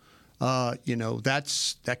ball.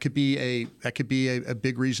 That could be a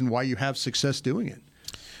big reason why you have success doing it.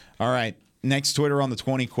 All right. Next Twitter on the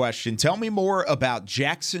 20 question. Tell me more about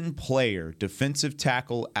Jackson Player, defensive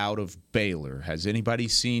tackle out of Baylor. Has anybody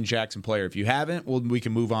seen Jackson Player? If you haven't, well, we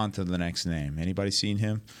can move on to the next name. Anybody seen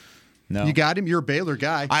him? No. You got him? You're a Baylor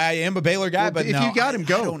guy. I am a Baylor guy, but if no, you got him,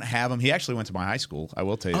 go. I don't have him. He actually went to my high school. I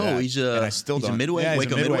will tell you that. Oh, he's a Midway, yeah,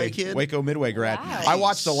 Waco Midway kid? Waco Midway grad. Wow. I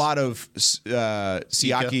watched a lot of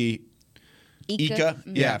Siaki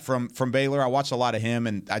Ika, from Baylor. I watched a lot of him,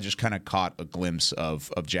 and I just kind of caught a glimpse of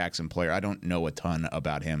Jackson Player. I don't know a ton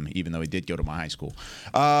about him, even though he did go to my high school.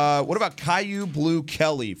 What about Caillou Blue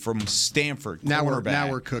Kelly from Stanford? Now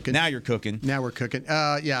we're cooking. Now you're cooking.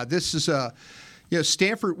 This is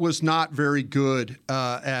Stanford was not very good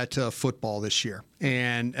at football this year,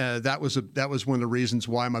 and that was one of the reasons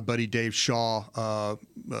why my buddy Dave Shaw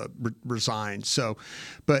resigned. So,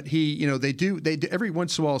 but they do every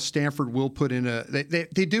once in a while Stanford will put in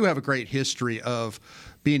they do have a great history of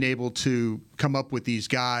being able to come up with these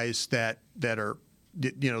guys that are.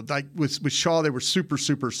 Like with Shaw, they were super,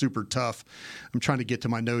 super, super tough. I'm trying to get to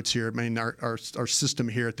my notes here. I mean, our system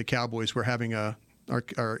here at the Cowboys, we're having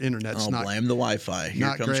our internet's not. Blame the Wi-Fi.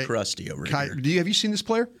 Here comes great. Krusty over here. Have you seen this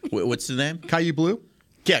player? What's the name? Caillou Blue?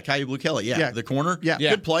 Yeah, Caillou Blue Kelly. Yeah, the corner. Yeah.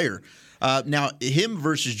 Good player. Now, him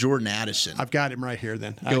versus Jordan Addison. I've got him right here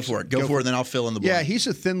then. Go for it, then I'll fill in the blank. Yeah, he's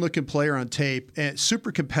a thin-looking player on tape and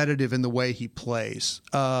super competitive in the way he plays.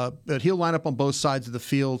 But he'll line up on both sides of the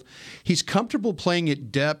field. He's comfortable playing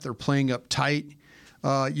at depth or playing up tight.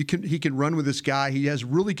 He can run with this guy. He has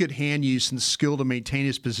really good hand use and skill to maintain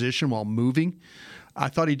his position while moving. I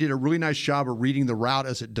thought he did a really nice job of reading the route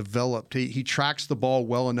as it developed. He tracks the ball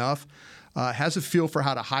well enough. Has a feel for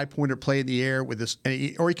how to high pointer play in the air with this,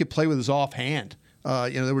 or he could play with his offhand.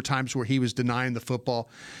 There were times where he was denying the football.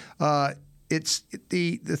 It's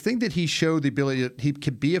the thing that he showed the ability that he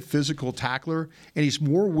could be a physical tackler, and he's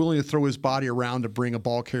more willing to throw his body around to bring a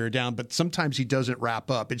ball carrier down. But sometimes he doesn't wrap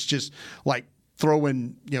up. It's just like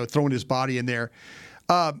throwing his body in there.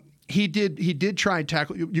 He did try and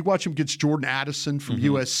tackle. You watch him against Jordan Addison from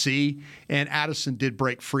USC, and Addison did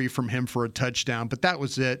break free from him for a touchdown, but that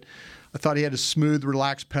was it. I thought he had a smooth,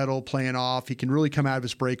 relaxed pedal playing off. He can really come out of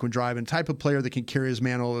his break when driving. Type of player that can carry his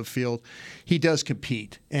man all over the field. He does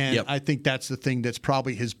compete, and I think that's the thing that's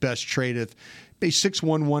probably his best trait. He's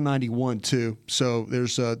 6'1", 191 too. So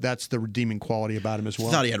that's the redeeming quality about him as well.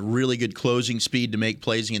 I thought he had really good closing speed to make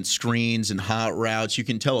plays against screens and hot routes. You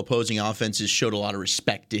can tell opposing offenses showed a lot of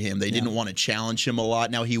respect to him. They didn't want to challenge him a lot.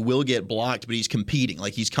 Now he will get blocked, but he's competing.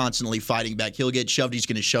 Like he's constantly fighting back. He'll get shoved. He's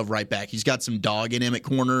going to shove right back. He's got some dog in him at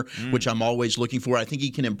corner, which I'm always looking for. I think he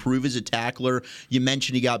can improve as a tackler. You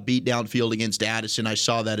mentioned he got beat downfield against Addison. I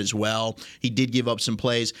saw that as well. He did give up some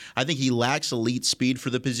plays. I think he lacks elite speed for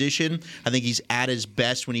the position. I think he's at his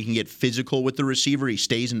best when he can get physical with the receiver. He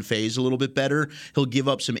stays in phase a little bit better. He'll give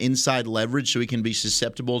up some inside leverage so he can be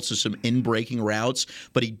susceptible to some in-breaking routes,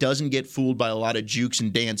 but he doesn't get fooled by a lot of jukes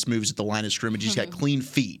and dance moves at the line of scrimmage. He's got clean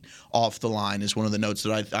feet off the line is one of the notes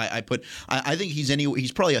that I put. I think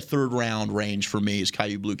he's probably a third-round range for me is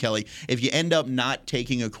Kyu Blu Kelly. If you end up not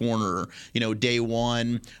taking a corner, day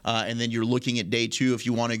one, and then you're looking at day two, if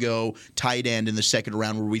you want to go tight end in the second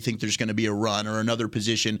round where we think there's going to be a run or another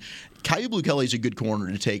position, Kyu Blu Kelly's a good corner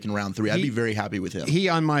to take in round 3. I'd be very happy with him. He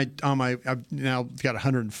on my I've now got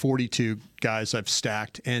 142 guys I've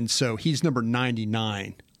stacked, and so he's number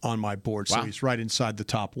 99 on my board. Wow. So he's right inside the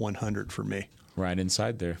top 100 for me. Right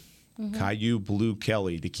inside there. Kyu Blu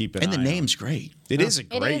Kelly to keep an eye on. And the name's great. It is a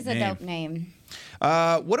great name. It is a dope name.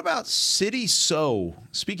 What about Sidy Sow?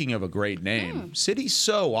 Speaking of a great name, Sidy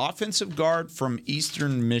Sow, offensive guard from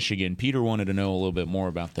Eastern Michigan. Peter wanted to know a little bit more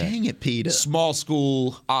about that. Dang it, Peter. Small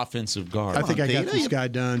school offensive guard. I think I got this guy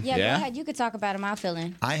done. Yeah, go ahead. You could talk about him. I'll fill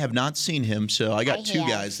in. I have not seen him, so I got two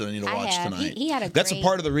guys that I need to watch tonight. He had a That's a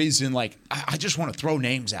part of the reason, I just want to throw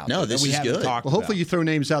names out. No, this is good. Well, hopefully you throw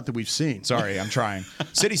names out that we've seen. Sorry, I'm trying.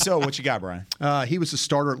 Sidy Sow, what you got, Brian? He was a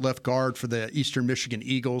starter at left guard for the Eastern Michigan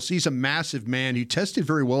Eagles. He's a massive man who tested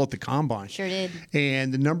very well at the combine. Sure did.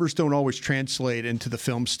 And the numbers don't always translate into the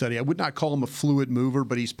film study. I would not call him a fluid mover,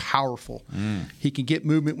 but he's powerful. He can get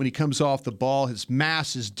movement when he comes off the ball. His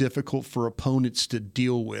mass is difficult for opponents to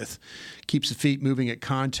deal with. Keeps the feet moving at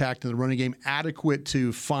contact in the running game, adequate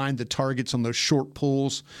to find the targets on those short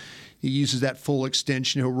pulls. He uses that full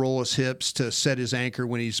extension. He'll roll his hips to set his anchor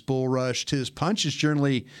when he's bull rushed. His punch is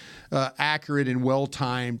generally accurate and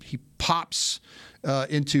well-timed. He pops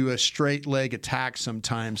into a straight leg attack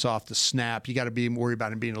sometimes off the snap. You got to be worried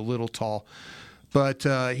about him being a little tall. But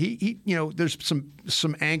he there's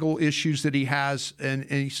some angle issues that he has, and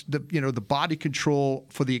he's the body control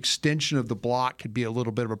for the extension of the block could be a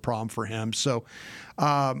little bit of a problem for him. So,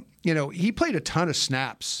 he played a ton of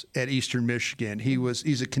snaps at Eastern Michigan.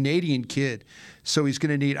 He's a Canadian kid, so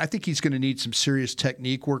I think he's going to need some serious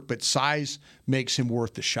technique work, but size makes him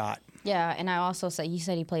worth the shot. Yeah, and I also you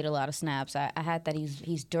said he played a lot of snaps. I had that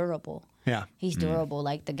he's durable. Yeah, he's durable.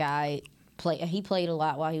 Like the guy. He played a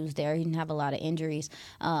lot while he was there. He didn't have a lot of injuries.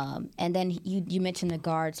 And then you mentioned the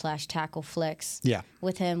guard/tackle flex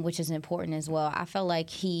with him, which is important as well. I felt like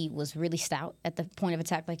he was really stout at the point of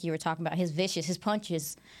attack, like you were talking about. His punch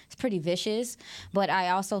is pretty vicious. But I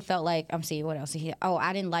also felt like, what else?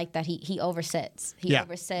 I didn't like that he oversets. He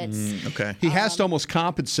oversets. Okay. He has to almost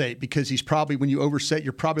compensate because he's probably, when you overset,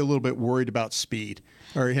 you're probably a little bit worried about speed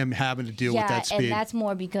or him having to deal with that speed. And that's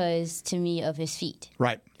more because, to me, of his feet.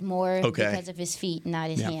 Right. More because of his feet, not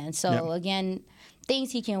his hands. So, again,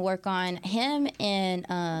 things he can work on. Him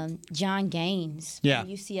and John Gaines from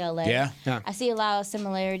UCLA. Yeah. I see a lot of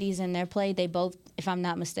similarities in their play. They both, if I'm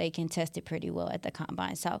not mistaken, tested pretty well at the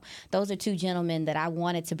combine. So those are two gentlemen that I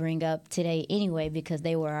wanted to bring up today anyway because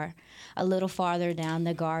they were a little farther down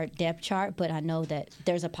the guard depth chart, but I know that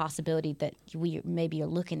there's a possibility that we maybe are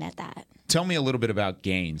looking at that. Tell me a little bit about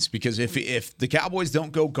Gaines, because if the Cowboys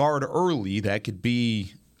don't go guard early, that could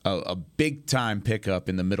be a big-time pickup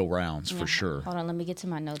in the middle rounds for sure. Hold on, let me get to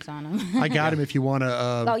my notes on him. I got him if you want to.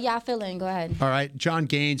 I'll fill in. Go ahead. All right. John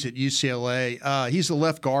Gaines at UCLA. He's the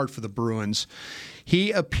left guard for the Bruins.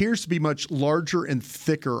 He appears to be much larger and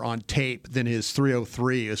thicker on tape than his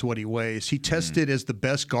 303 is what he weighs. He tested as the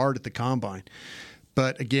best guard at the combine.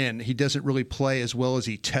 But again, he doesn't really play as well as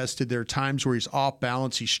he tested. There are times where he's off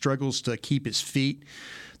balance. He struggles to keep his feet.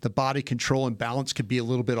 The body control and balance could be a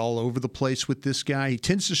little bit all over the place with this guy. He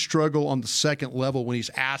tends to struggle on the second level when he's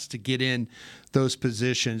asked to get in those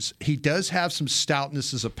positions. He does have some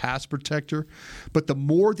stoutness as a pass protector, but the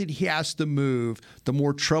more that he has to move, the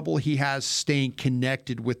more trouble he has staying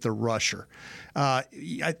connected with the rusher.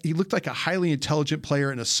 He looked like a highly intelligent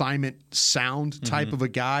player, an assignment sound type of a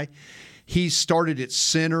guy. He started at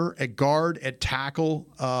center, at guard, at tackle.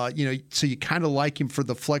 So you kind of like him for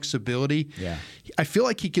the flexibility. Yeah. I feel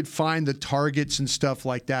like he could find the targets and stuff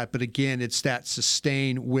like that. But again, it's that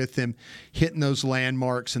sustain with him, hitting those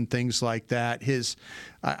landmarks and things like that.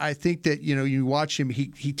 I think that, you watch him,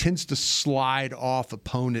 he tends to slide off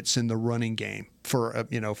opponents in the running game for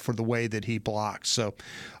the way that he blocks. So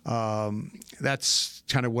that's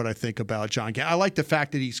kind of what I think about John Gaines. I like the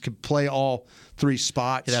fact that he can play all three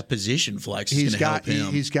spots. Yeah, that position flex is going to help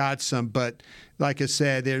him. He's got some, but like I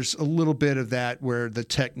said, there's a little bit of that where the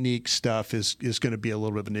technique stuff is going to be a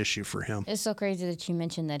little bit of an issue for him. It's so crazy that you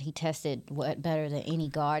mentioned that he tested better than any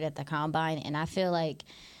guard at the combine, and I feel like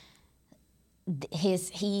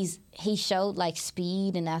he showed like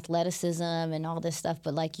speed and athleticism and all this stuff,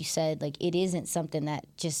 but like you said, like it isn't something that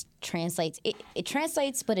just translates. It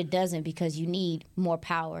translates, but it doesn't, because you need more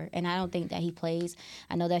power, and I don't think that he plays.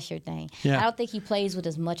 I know that's your thing. Yeah. I don't think he plays with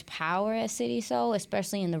as much power as City so,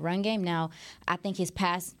 especially in the run game. Now, I think his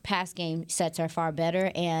pass game sets are far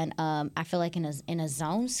better, and I feel like in a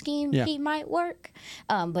zone scheme he might work,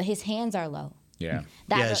 but his hands are low. Yeah.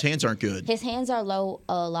 His hands aren't good. His hands are low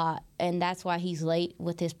a lot, and that's why he's late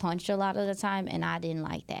with his punch a lot of the time, and I didn't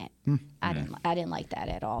like that. I didn't like that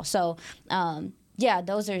at all. So,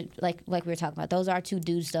 those are like we were talking about. Those are two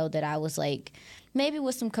dudes though that I was like, maybe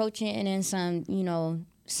with some coaching and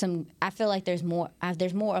some, I feel like there's more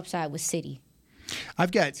upside with City.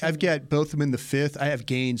 I've got both of them in the 5th. I have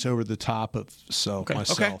Gaines over the top of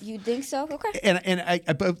myself. Okay. You think so? Okay. And I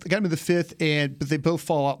both got them in the 5th, but they both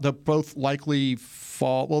fall out. They'll both likely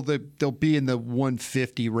fall. Well, they'll be in the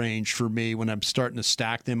 150 range for me when I'm starting to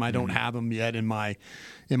stack them. I don't have them yet in my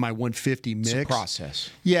 150 mix. It's a process.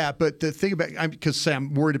 Yeah, but the thing about because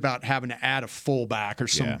I'm worried about having to add a fullback or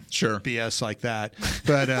some BS like that.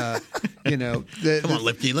 But come on,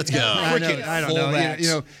 Lipke, let's go. I don't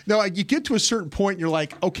know. No, you get to a certain point, and you're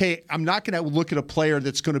like, okay, I'm not going to look at a player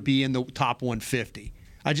that's going to be in the top 150.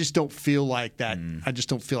 I just don't feel like that. I just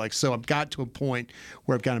don't feel like so. I've got to a point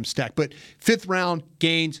where I've got him stacked. But 5th round,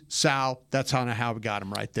 Gaines, Sal, that's how I've got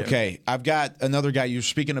him right there. Okay, I've got another guy. You're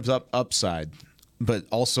speaking of upside, but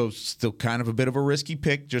also still kind of a bit of a risky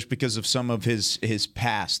pick just because of some of his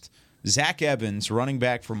past. Zach Evans, running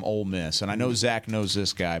back from Ole Miss. And I know Zach knows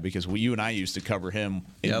this guy because you and I used to cover him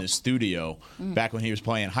in the studio back when he was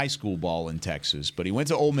playing high school ball in Texas. But he went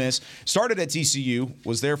to Ole Miss, started at TCU,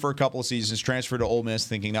 was there for a couple of seasons, transferred to Ole Miss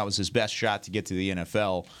thinking that was his best shot to get to the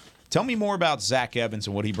NFL. Tell me more about Zach Evans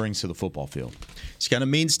and what he brings to the football field. He's got a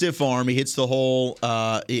mean, stiff arm. He hits the hole,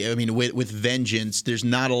 with vengeance. There's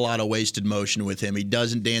not a lot of wasted motion with him. He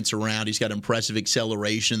doesn't dance around. He's got impressive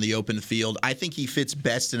acceleration in the open field. I think he fits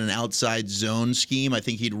best in an outside zone scheme. I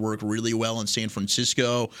think he'd work really well in San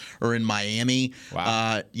Francisco or in Miami.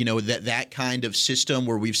 Wow. That kind of system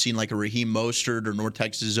where we've seen like a Raheem Mostert or North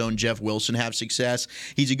Texas zone Jeff Wilson have success.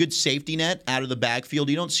 He's a good safety net out of the backfield.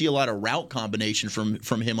 You don't see a lot of route combination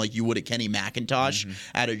from him like you would at Kenny McIntosh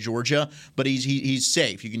out of Georgia, but he's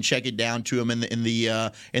safe. You can check it down to him in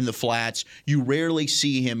the flats. You rarely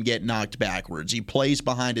see him get knocked backwards. He plays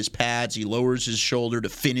behind his pads. He lowers his shoulder to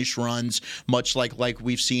finish runs, much like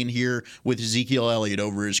we've seen here with Ezekiel Elliott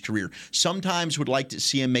over his career. Sometimes would like to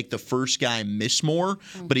see him make the first guy miss more,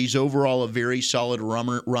 but he's overall a very solid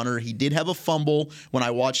runner. He did have a fumble when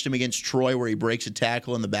I watched him against Troy where he breaks a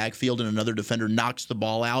tackle in the backfield and another defender knocks the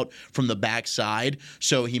ball out from the backside.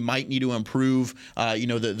 So he might need to improve,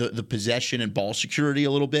 the possession and ball security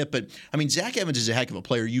a little bit. But, Zach Evans is a heck of a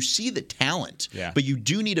player. You see the talent, but you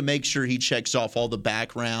do need to make sure he checks off all the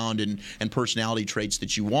background and personality traits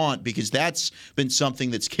that you want, because that's been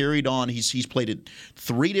something that's carried on. He's played at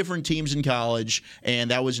 3 different teams in college,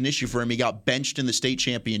 and that was an issue for him. He got benched in the state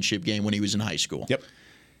championship game when he was in high school. Yep.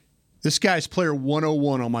 This guy's player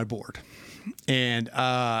 101 on my board. And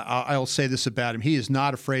I'll say this about him. He is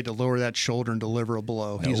not afraid to lower that shoulder and deliver a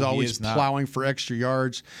blow. No, he's always plowing for extra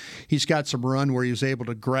yards. He's got some run where he was able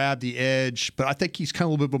to grab the edge, but I think he's kind of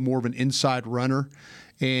a little bit more of an inside runner.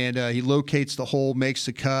 And he locates the hole, makes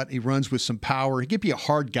the cut. He runs with some power. He could be a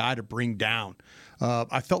hard guy to bring down.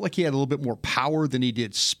 I felt like he had a little bit more power than he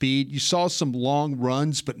did speed. You saw some long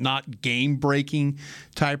runs, but not game-breaking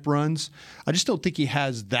type runs. I just don't think he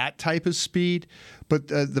has that type of speed. But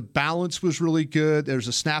the balance was really good. There's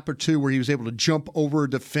a snap or two where he was able to jump over a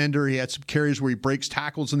defender. He had some carries where he breaks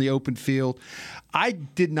tackles in the open field. I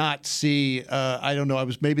did not see, I don't know, I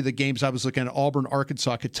was maybe the games I was looking at, Auburn,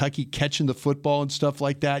 Arkansas, Kentucky, catching the football and stuff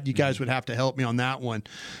like that. You guys would have to help me on that one,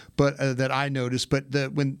 but that I noticed. But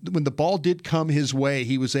when the ball did come his way,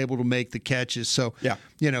 he was able to make the catches. So,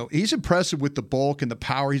 he's impressive with the bulk and the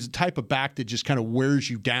power. He's the type of back that just kind of wears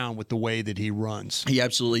you down with the way that he runs. He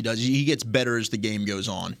absolutely does. He gets better as the game goes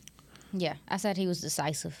on. Yeah, I said he was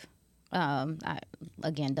decisive. I,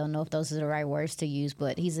 again, don't know if those are the right words to use,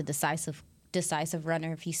 but he's a decisive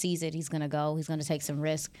runner. If he sees it, he's going to go. He's going to take some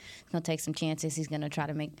risk. He's going to take some chances. He's going to try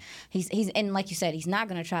to make – he's and like you said, he's not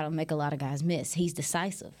going to try to make a lot of guys miss. He's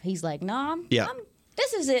decisive. He's like, no,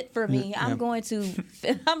 this is it for me. I'm going to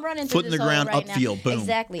 – I'm running foot through in the ground, right upfield, now. boom.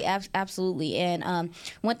 Exactly, absolutely. And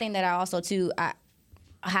one thing that I also, too,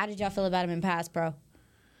 how did y'all feel about him in pass pro?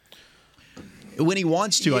 When he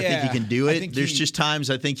wants to, I think he can do I it. think There's just times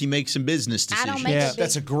I think he makes some business decisions. I don't make a big,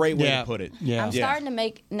 That's a great way to put it. I'm starting to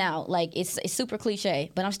make now, like it's super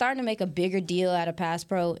cliche, but I'm starting to make a bigger deal out of pass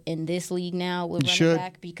pro in this league now with running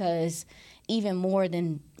back, because even more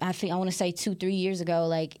than I want to say 2-3 years ago,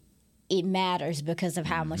 like it matters because of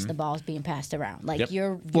how much the ball's being passed around. Like for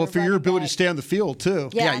your ability to stay on the field too.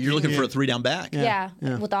 Yeah, you're looking for a 3-down back. Yeah.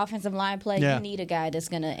 With offensive line play, you need a guy that's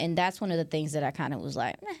gonna, and that's one of the things that I kind of was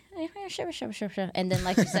like, sure. And then,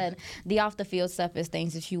 like you said, the off the field stuff is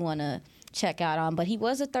things that you want to check out on. But he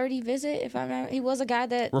was a 30 visit, if I remember. He was a guy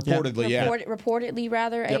that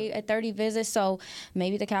reportedly a 30 visit. So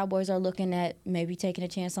maybe the Cowboys are looking at maybe taking a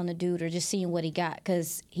chance on the dude or just seeing what he got,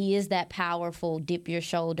 because he is that powerful, dip your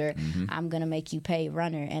shoulder, I'm gonna make you pay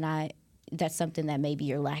runner, and that's something that maybe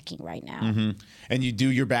you're lacking right now. And you do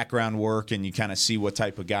your background work and you kind of see what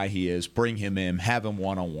type of guy he is, bring him in, have him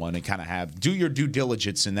one-on-one, and kind of do your due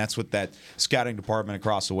diligence, and that's what that scouting department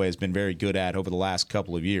across the way has been very good at over the last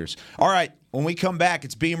couple of years. All right, when we come back,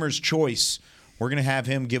 it's Beamer's Choice. We're going to have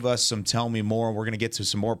him give us some Tell Me More. We're going to get to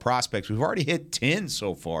some more prospects. We've already hit 10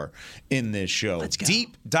 so far in this show. Let's go.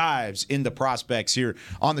 Deep dives into prospects here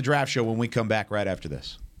on the Draft Show when we come back right after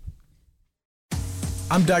this.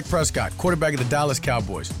 I'm Dak Prescott, quarterback of the Dallas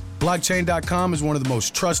Cowboys. Blockchain.com is one of the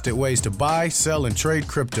most trusted ways to buy, sell, and trade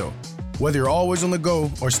crypto. Whether you're always on the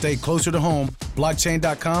go or stay closer to home,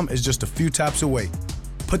 Blockchain.com is just a few taps away.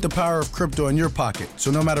 Put the power of crypto in your pocket,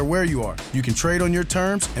 so no matter where you are, you can trade on your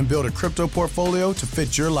terms and build a crypto portfolio to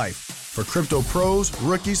fit your life. For crypto pros,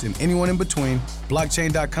 rookies, and anyone in between,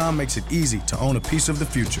 Blockchain.com makes it easy to own a piece of the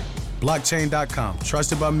future. Blockchain.com,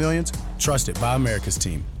 trusted by millions, trusted by America's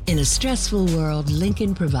team. In a stressful world,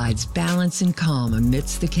 Lincoln provides balance and calm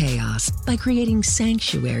amidst the chaos by creating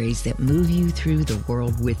sanctuaries that move you through the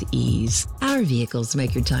world with ease. Our vehicles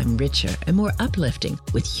make your time richer and more uplifting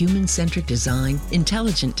with human-centric design,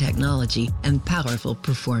 intelligent technology, and powerful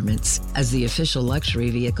performance. As the official luxury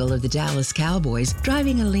vehicle of the Dallas Cowboys,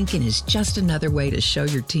 driving a Lincoln is just another way to show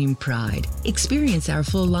your team pride. Experience our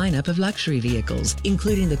full lineup of luxury vehicles,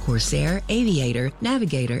 including the Corsair, Aviator,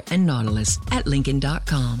 Navigator, and Nautilus at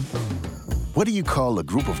Lincoln.com. What do you call a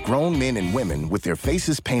group of grown men and women with their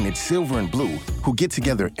faces painted silver and blue who get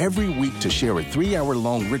together every week to share a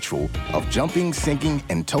 3-hour-long ritual of jumping, sinking,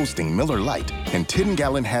 and toasting Miller Lite in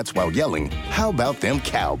 10-gallon hats while yelling, "How about them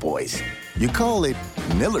Cowboys?" You call it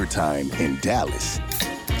Miller Time in Dallas.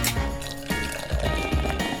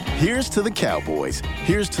 Here's to the Cowboys.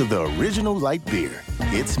 Here's to the original light beer.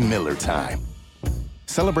 It's Miller Time.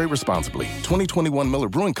 Celebrate responsibly. 2021 Miller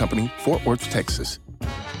Brewing Company, Fort Worth, Texas.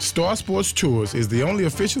 Star Sports Tours is the only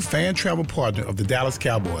official fan travel partner of the Dallas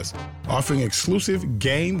Cowboys, offering exclusive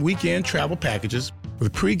game weekend travel packages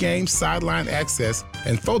with pre-game sideline access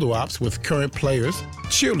and photo ops with current players,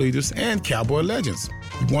 cheerleaders, and Cowboy legends.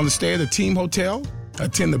 You want to stay at a team hotel,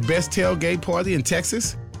 attend the best tailgate party in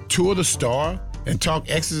Texas, tour the Star, and talk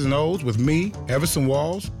X's and O's with me, Everson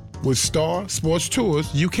Walls? With Star Sports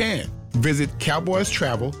Tours, you can. Visit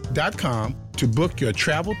cowboystravel.com to book your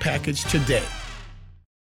travel package today.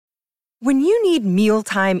 When you need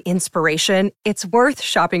mealtime inspiration, it's worth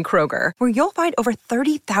shopping Kroger, where you'll find over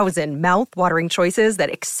 30,000 mouth-watering choices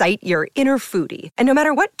that excite your inner foodie. And no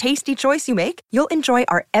matter what tasty choice you make, you'll enjoy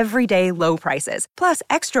our everyday low prices, plus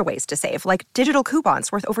extra ways to save, like digital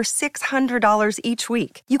coupons worth over $600 each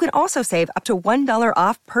week. You can also save up to $1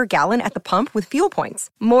 off per gallon at the pump with fuel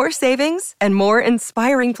points. More savings and more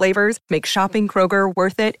inspiring flavors make shopping Kroger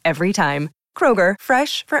worth it every time. Kroger,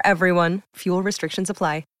 fresh for everyone. Fuel restrictions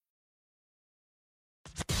apply.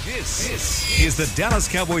 This is the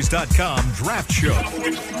DallasCowboys.com Draft Show.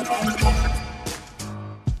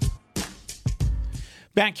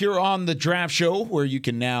 Back here on the Draft Show, where you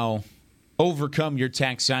can now overcome your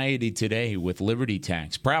taxiety today with Liberty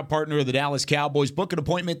Tax. Proud partner of the Dallas Cowboys. Book an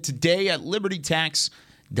appointment today at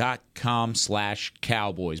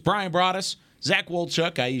libertytax.com/Cowboys. Brian Broaddus, Zach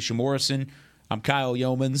Wolchuk, Aisha Morrison. I'm Kyle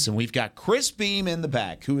Yeomans, and we've got Chris Beam in the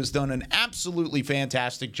back, who has done an absolutely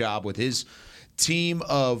fantastic job with his team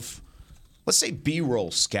of, let's say, B-roll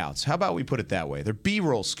scouts. How about we put it that way? They're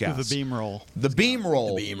B-roll scouts. The beam roll. The beam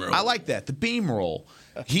roll. I like that. The beam roll.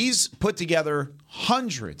 He's put together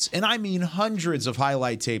hundreds, and I mean hundreds of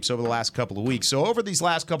highlight tapes over the last couple of weeks. So over these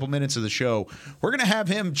last couple minutes of the show, we're going to have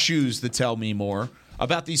him choose to tell me more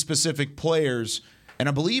about these specific players. And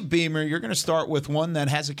I believe, Beamer, you're going to start with one that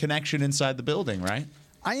has a connection inside the building, right?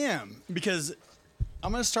 I am, because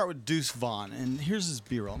I'm going to start with Deuce Vaughn, and here's his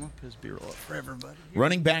B-roll. I'm going to put his B-roll up for everybody.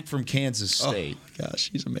 Running back from Kansas State. Oh, gosh,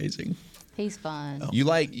 he's amazing. He's fun. You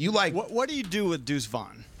like. What do you do with Deuce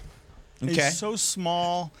Vaughn? He's so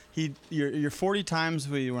small. You're 40 times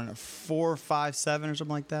where you run a 4, 5, 7 or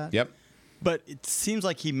something like that. Yep. But it seems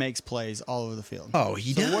like he makes plays all over the field. Oh,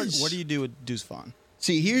 he does. What do you do with Deuce Vaughn?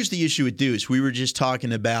 See, here's the issue with Deuce. We were just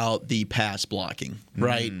talking about the pass blocking,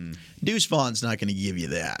 right? Deuce Vaughn's not going to give you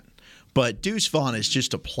that. But Deuce Vaughn is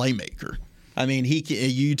just a playmaker. I mean,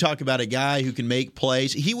 you talk about a guy who can make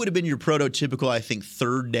plays. He would have been your prototypical, I think,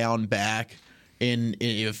 third down back in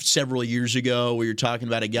several years ago, where you're talking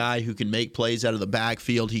about a guy who can make plays out of the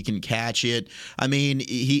backfield. He can catch it. I mean,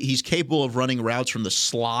 he's capable of running routes from the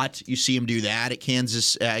slot. You see him do that at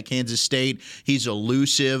Kansas State. He's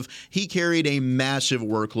elusive. He carried a massive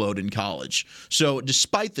workload in college. So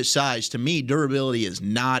despite the size, to me, durability is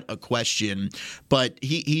not a question. But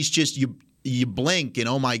he's just you blink and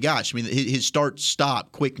oh my gosh, I mean, his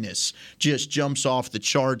start-stop quickness just jumps off the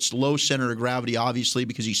charts. Low center of gravity, obviously,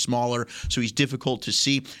 because he's smaller, so he's difficult to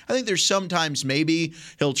see. I think there's sometimes maybe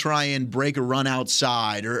he'll try and break a run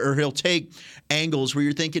outside, or he'll take angles where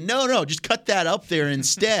you're thinking, no, just cut that up there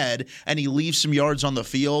instead, and he leaves some yards on the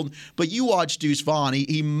field. But you watch Deuce Vaughn,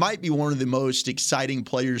 he might be one of the most exciting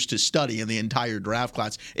players to study in the entire draft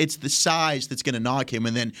class. It's the size that's going to knock him.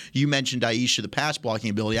 And then you mentioned Aisha, the pass blocking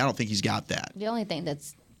ability. I don't think he's got that. The only thing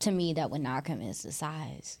that's, to me, that would knock him is the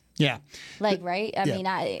size. Yeah. Right? I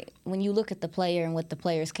mean, when you look at the player and what the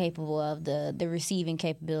player is capable of, the receiving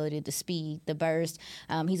capability, the speed, the burst,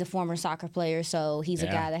 he's a former soccer player, so he's a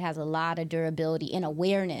guy that has a lot of durability and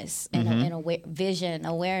awareness, and vision,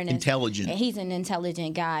 awareness. Intelligent. And he's an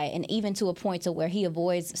intelligent guy, and even to a point to where he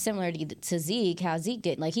avoids, similar to Zeke, how Zeke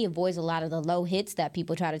did, like he avoids a lot of the low hits that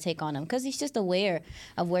people try to take on him because he's just aware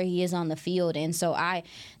of where he is on the field. And so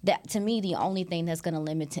to me, the only thing that's going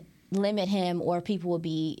to limit him, or people will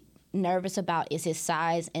be nervous about, is his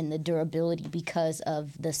size and the durability because of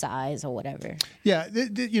the size or whatever. Yeah,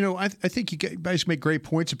 I think you guys make great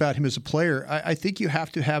points about him as a player. I think you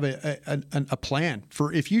have to have a plan.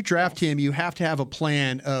 For if you draft him, you have to have a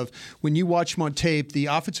plan of, when you watch him on tape, the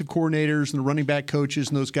offensive coordinators and the running back coaches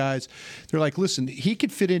and those guys, they're like, listen, he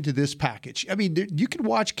could fit into this package. I mean, you could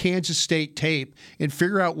watch Kansas State tape and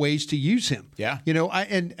figure out ways to use him. Yeah.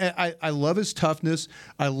 I love his toughness.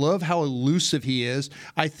 I love how elusive he is.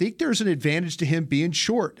 I think there's an advantage to him being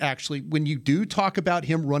short, actually. When you do talk about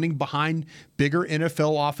him running behind bigger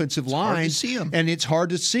NFL offensive lines, hard to see him. And it's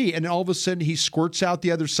hard to see. And all of a sudden, he squirts out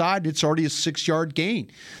the other side, and it's already a 6-yard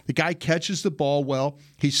gain. The guy catches the ball well.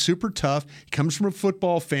 He's super tough. He comes from a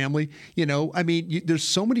football family. There's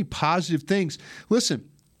so many positive things. Listen,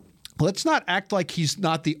 let's not act like he's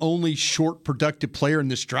not the only short, productive player in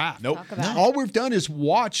this draft. Nope. All we've done is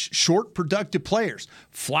watch short, productive players.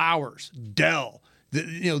 Flowers, Dell,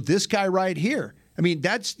 this guy right here. I mean,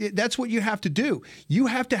 that's what you have to do. You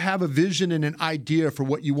have to have a vision and an idea for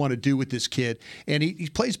what you want to do with this kid. And he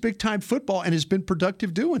plays big-time football and has been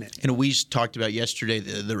productive doing it. And we talked about yesterday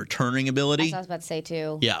the returning ability. That's what I was about to say,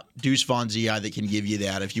 too. Yeah, Deuce Vaughn's the guy that can give you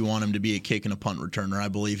that. If you want him to be a kick and a punt returner, I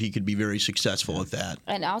believe he could be very successful at that.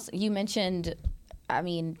 And also, you mentioned,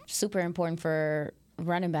 super important for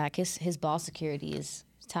running back, his ball security is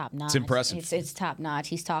top notch. It's impressive. It's top notch.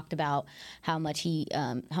 He's talked about how much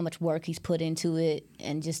work he's put into it,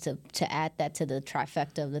 and just to add that to the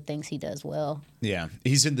trifecta of the things he does well. Yeah,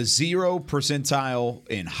 he's in the 0 percentile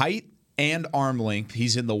in height and arm length.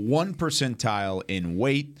 He's in the 1 percentile in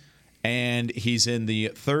weight. And he's in the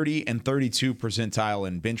 30 and 32 percentile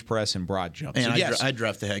in bench press and broad jump. And I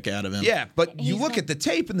draft the heck out of him. Yeah, but you look at the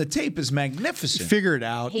tape, and the tape is magnificent. Figure it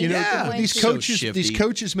out. These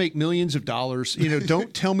coaches make millions of dollars.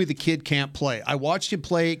 Don't tell me the kid can't play. I watched him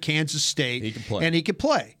play at Kansas State. He can play. And he can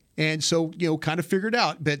play. And so, kind of figured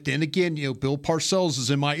out. But then again, Bill Parcells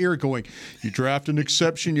is in my ear going, you draft an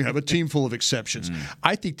exception, you have a team full of exceptions.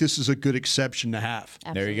 I think this is a good exception to have.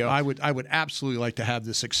 Absolutely. There you go. I would absolutely like to have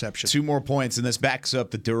this exception. 2 more points, and this backs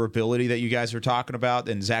up the durability that you guys are talking about.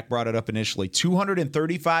 And Zach brought it up initially.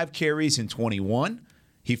 235 carries in 21.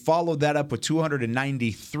 He followed that up with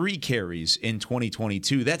 293 carries in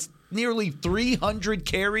 2022. That's nearly 300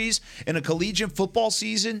 carries in a collegiate football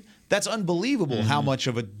season. That's unbelievable how much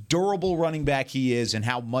of a durable running back he is and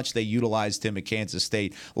how much they utilized him at Kansas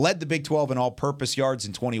State. Led the Big 12 in all-purpose yards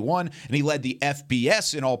in 21, and he led the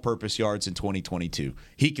FBS in all-purpose yards in 2022.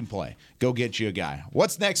 He can play. Go get you a guy.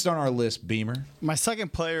 What's next on our list, Beamer? My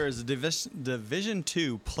second player is the Division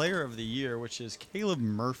II Player of the Year, which is Caleb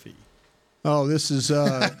Murphy. Oh, this is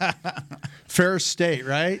Ferris State,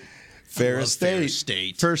 right? Ferris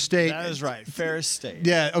State. Ferris State. That is right. Ferris State.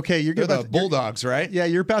 Yeah, okay. They're the Bulldogs, right? Yeah,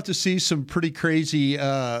 you're about to see some pretty crazy.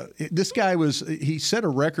 This guy he set a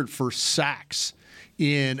record for sacks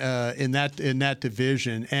in that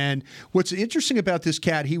division. And what's interesting about this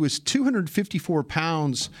cat, he was 254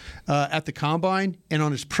 pounds at the combine, and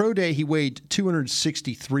on his pro day he weighed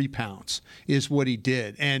 263 pounds is what he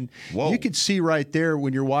did. And you can see right there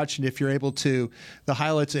when you're watching, if you're able to, the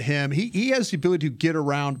highlights of him. He has the ability to get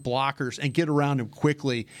around blockers and get around them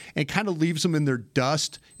quickly and kind of leaves them in their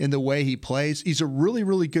dust in the way he plays. He's a really,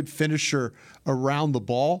 really good finisher around the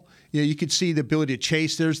ball. You could see the ability to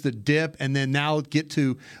chase. There's the dip, and then now get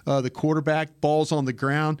to the quarterback. Ball's on the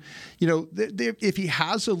ground. If he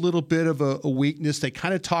has a little bit of a weakness, they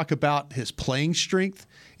kind of talk about his playing strength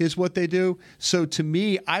is what they do. So to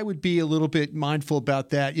me, I would be a little bit mindful about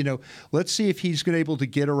that. Let's see if he's going to be able to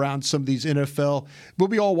get around some of these NFL. We'll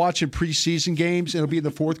be all watching preseason games, and it'll be in the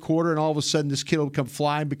fourth quarter, and all of a sudden this kid will come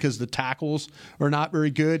flying because the tackles are not very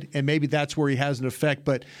good, and maybe that's where he has an effect.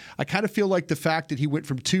 But I kind of feel like the fact that he went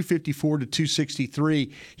from 254 to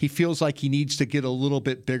 263, he feels like he needs to get a little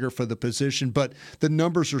bit bigger for the position, but the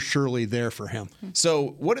numbers are surely there for him.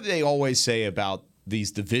 So what do they always say about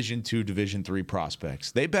these Division II, Division III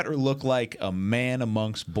prospects? They better look like a man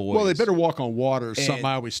amongst boys. Well, they better walk on water. Something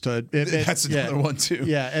I always stood. That's another one too.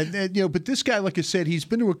 Yeah, and but this guy, like I said, he's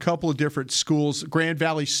been to a couple of different schools, Grand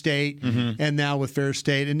Valley State, and now with Fair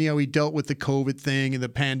State, and he dealt with the COVID thing and the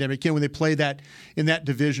pandemic. When they play that in that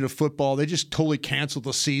division of football, they just totally canceled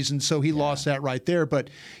the season, so he lost that right there.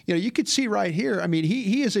 But you could see right here. I mean,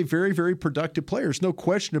 he is a very, very productive player. There's no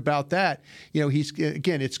question about that. He's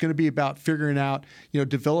it's going to be about figuring out,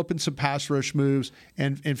 developing some pass rush moves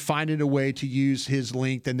and finding a way to use his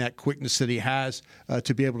length and that quickness that he has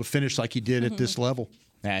to be able to finish like he did at this level.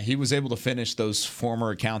 Yeah, he was able to finish those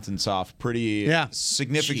former accountants off pretty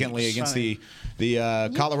significantly against the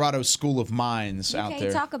Colorado School of Mines out there. You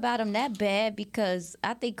can't talk about him that bad because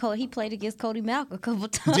I think he played against Cody Malk a couple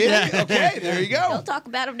times. Did he? Okay, there you go. Don't talk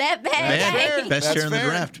about him that bad. Best player in the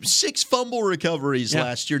draft. 6 fumble recoveries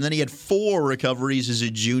last year, and then he had 4 recoveries as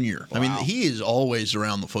a junior. Wow. I mean, he is always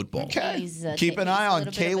around the football. Okay. Keep an eye on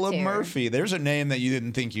Caleb Murphy. There's a name that you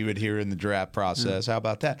didn't think you would hear in the draft process. How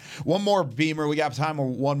about that? One more, Beamer. We got time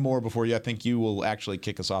for one more before I think you will actually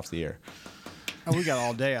kick us off the air. Oh, we got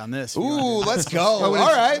all day on this. Ooh, let's go. All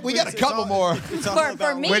right, we got a couple more.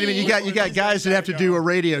 For me. Wait a minute, you got guys that have to do a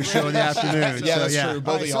radio show in the afternoon. That's true.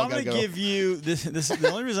 Both so I'm going to give you this. The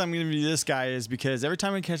only reason I'm going to give you this guy is because every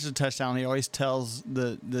time he catches a touchdown, he always tells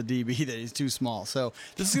the DB that he's too small. So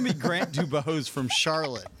this is going to be Grant Dubose from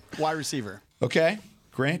Charlotte, wide receiver. Okay,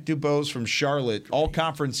 Grant Dubose from Charlotte, All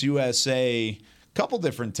Conference USA, couple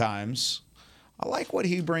different times. I like what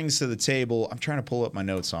he brings to the table. I'm trying to pull up my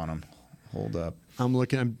notes on him. Hold up. I'm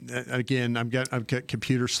looking. I've got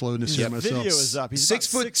computer slowness here myself. Video is up. He's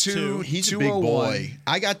 6'2". He's a big boy.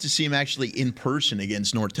 I got to see him actually in person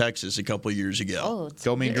against North Texas a couple of years ago. Oh,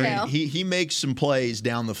 go Mean Green. He makes some plays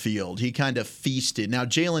down the field. He kind of feasted. Now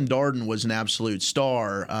Jalen Darden was an absolute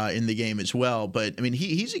star in the game as well. But I mean,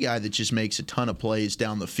 he's a guy that just makes a ton of plays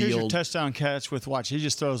down the field. Here's your touchdown catch with watch. He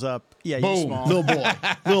just throws up. Yeah, boom, he's small.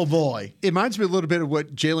 Little boy. It reminds me a little bit of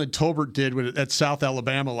what Jalen Tolbert did at South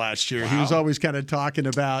Alabama last year. Wow. He was always kind of talking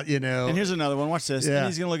about, And here's another one. Watch this. Yeah. And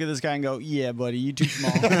he's going to look at this guy and go, yeah, buddy, you too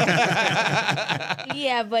small.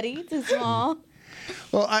 Yeah, buddy, you too small.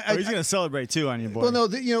 Well, he's going to celebrate too on you, boy. Well, no,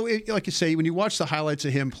 like you say, when you watch the highlights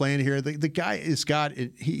of him playing here, the guy has got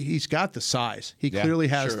he's got the size. He clearly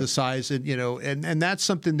has the size, and that's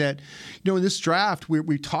something that in this draft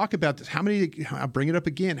we talk about this. How many? I'll bring it up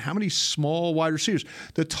again. How many small wide receivers?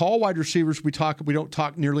 The tall wide receivers we don't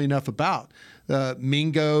talk nearly enough about.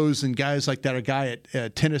 Mingos and guys like that. A guy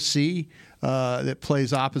at Tennessee that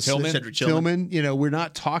plays opposite Cedric Tillman. We're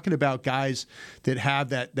not talking about guys that have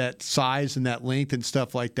that size and that length and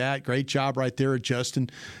stuff like that. Great job right there adjusting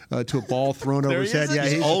to a ball thrown over his head. Yeah,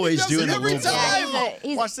 he's always doing it every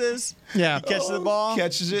time. Watch this. Yeah, he catches the ball,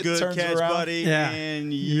 catches it, good turns catch, around. buddy. Yeah,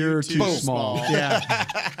 and you're too small.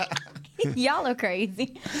 Yeah. Y'all are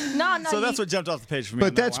crazy. No. So that's what jumped off the page for me.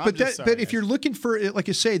 But if you're looking for, like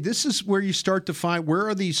you say, this is where you start to find where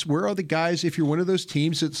are the guys. If you're one of those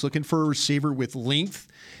teams that's looking for a receiver with length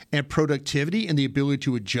and productivity and the ability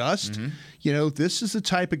to adjust, this is the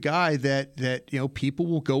type of guy that people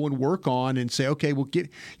will go and work on and say, okay, we'll get.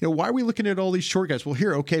 Why are we looking at all these short guys? Well,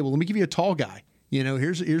 let me give you a tall guy.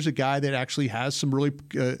 Here's a guy that actually has some really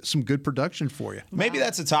some good production for you. Maybe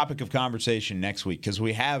that's a topic of conversation next week because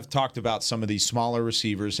we have talked about some of these smaller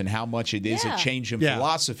receivers and how much it is a change in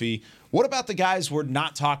philosophy. What about the guys we're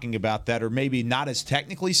not talking about that are maybe not as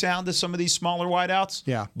technically sound as some of these smaller wideouts?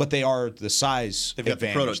 Yeah, but they are the size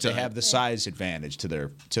advantage. The they have the size advantage to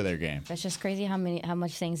their game. That's just crazy how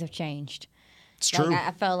much things have changed. It's true.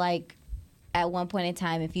 I felt like at one point in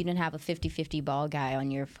time, if you didn't have a 50-50 ball guy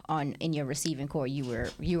in your receiving core, you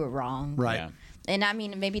were wrong. Right. Yeah. And I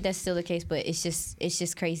mean, maybe that's still the case, but it's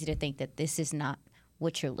just crazy to think that this is not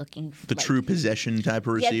what you're looking for. The true possession type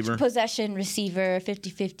of receiver. Yeah, possession receiver,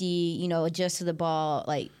 50-50, adjust to the ball.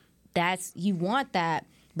 Like, you want that,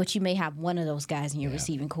 but you may have one of those guys in your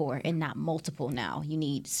receiving core and not multiple now. You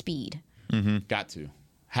need speed. Mm-hmm. Got to.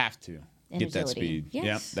 Have to. And get agility. That speed. Yes.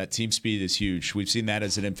 Yep, that team speed is huge. We've seen that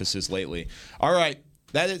as an emphasis lately. All right.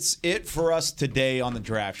 That is it for us today on the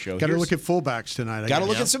draft show. Got to look at fullbacks tonight. Got to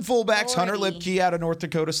look at some fullbacks. Hunter Lipke out of North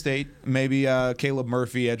Dakota State. Maybe Caleb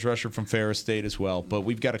Murphy, edge rusher from Ferris State as well. But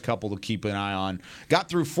we've got a couple to keep an eye on. Got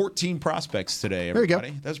through 14 prospects today, everybody. There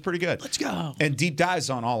you go. That's pretty good. Let's go. And deep dives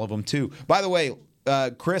on all of them, too. By the way,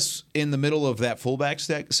 Chris, in the middle of that fullback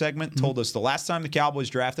segment, told us the last time the Cowboys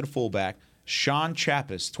drafted a fullback, Sean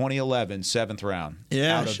Chappis, 2011, 7th round.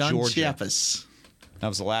 out of Sean Georgia. Chappis. That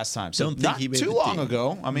was the last time. So Don't think not he made too the long team.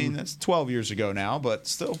 ago. I mean, that's 12 years ago now, but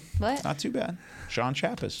still What? not too bad. Sean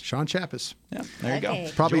Chappis. Sean Chappis. Yeah, there you Okay.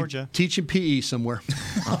 go. Probably Georgia. teaching PE somewhere.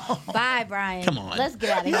 Bye, Brian. Come on. Let's get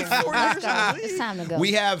out of here. Let's go. It's time to go.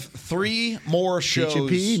 We have 3 more shows. Teaching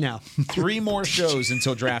PE now. 3 more shows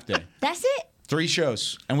until draft day. That's it? 3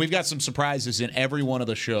 shows. And we've got some surprises in every one of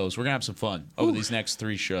the shows. We're going to have some fun over these next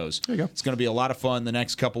 3 shows. There you go. It's going to be a lot of fun the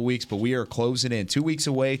next couple weeks, but we are closing in 2 weeks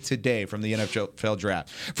away today from the NFL draft.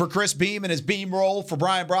 For Chris Beam and his Beam Roll, for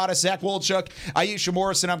Brian Broaddus, Zach Wolchuk, Aisha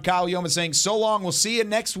Morrison, I'm Kyle Yeoman saying so long. We'll see you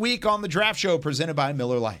next week on the Draft Show presented by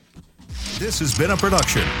Miller Lite. This has been a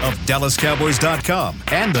production of DallasCowboys.com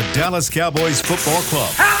and the Dallas Cowboys Football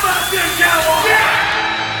Club. How about this, Cowboys? Yeah!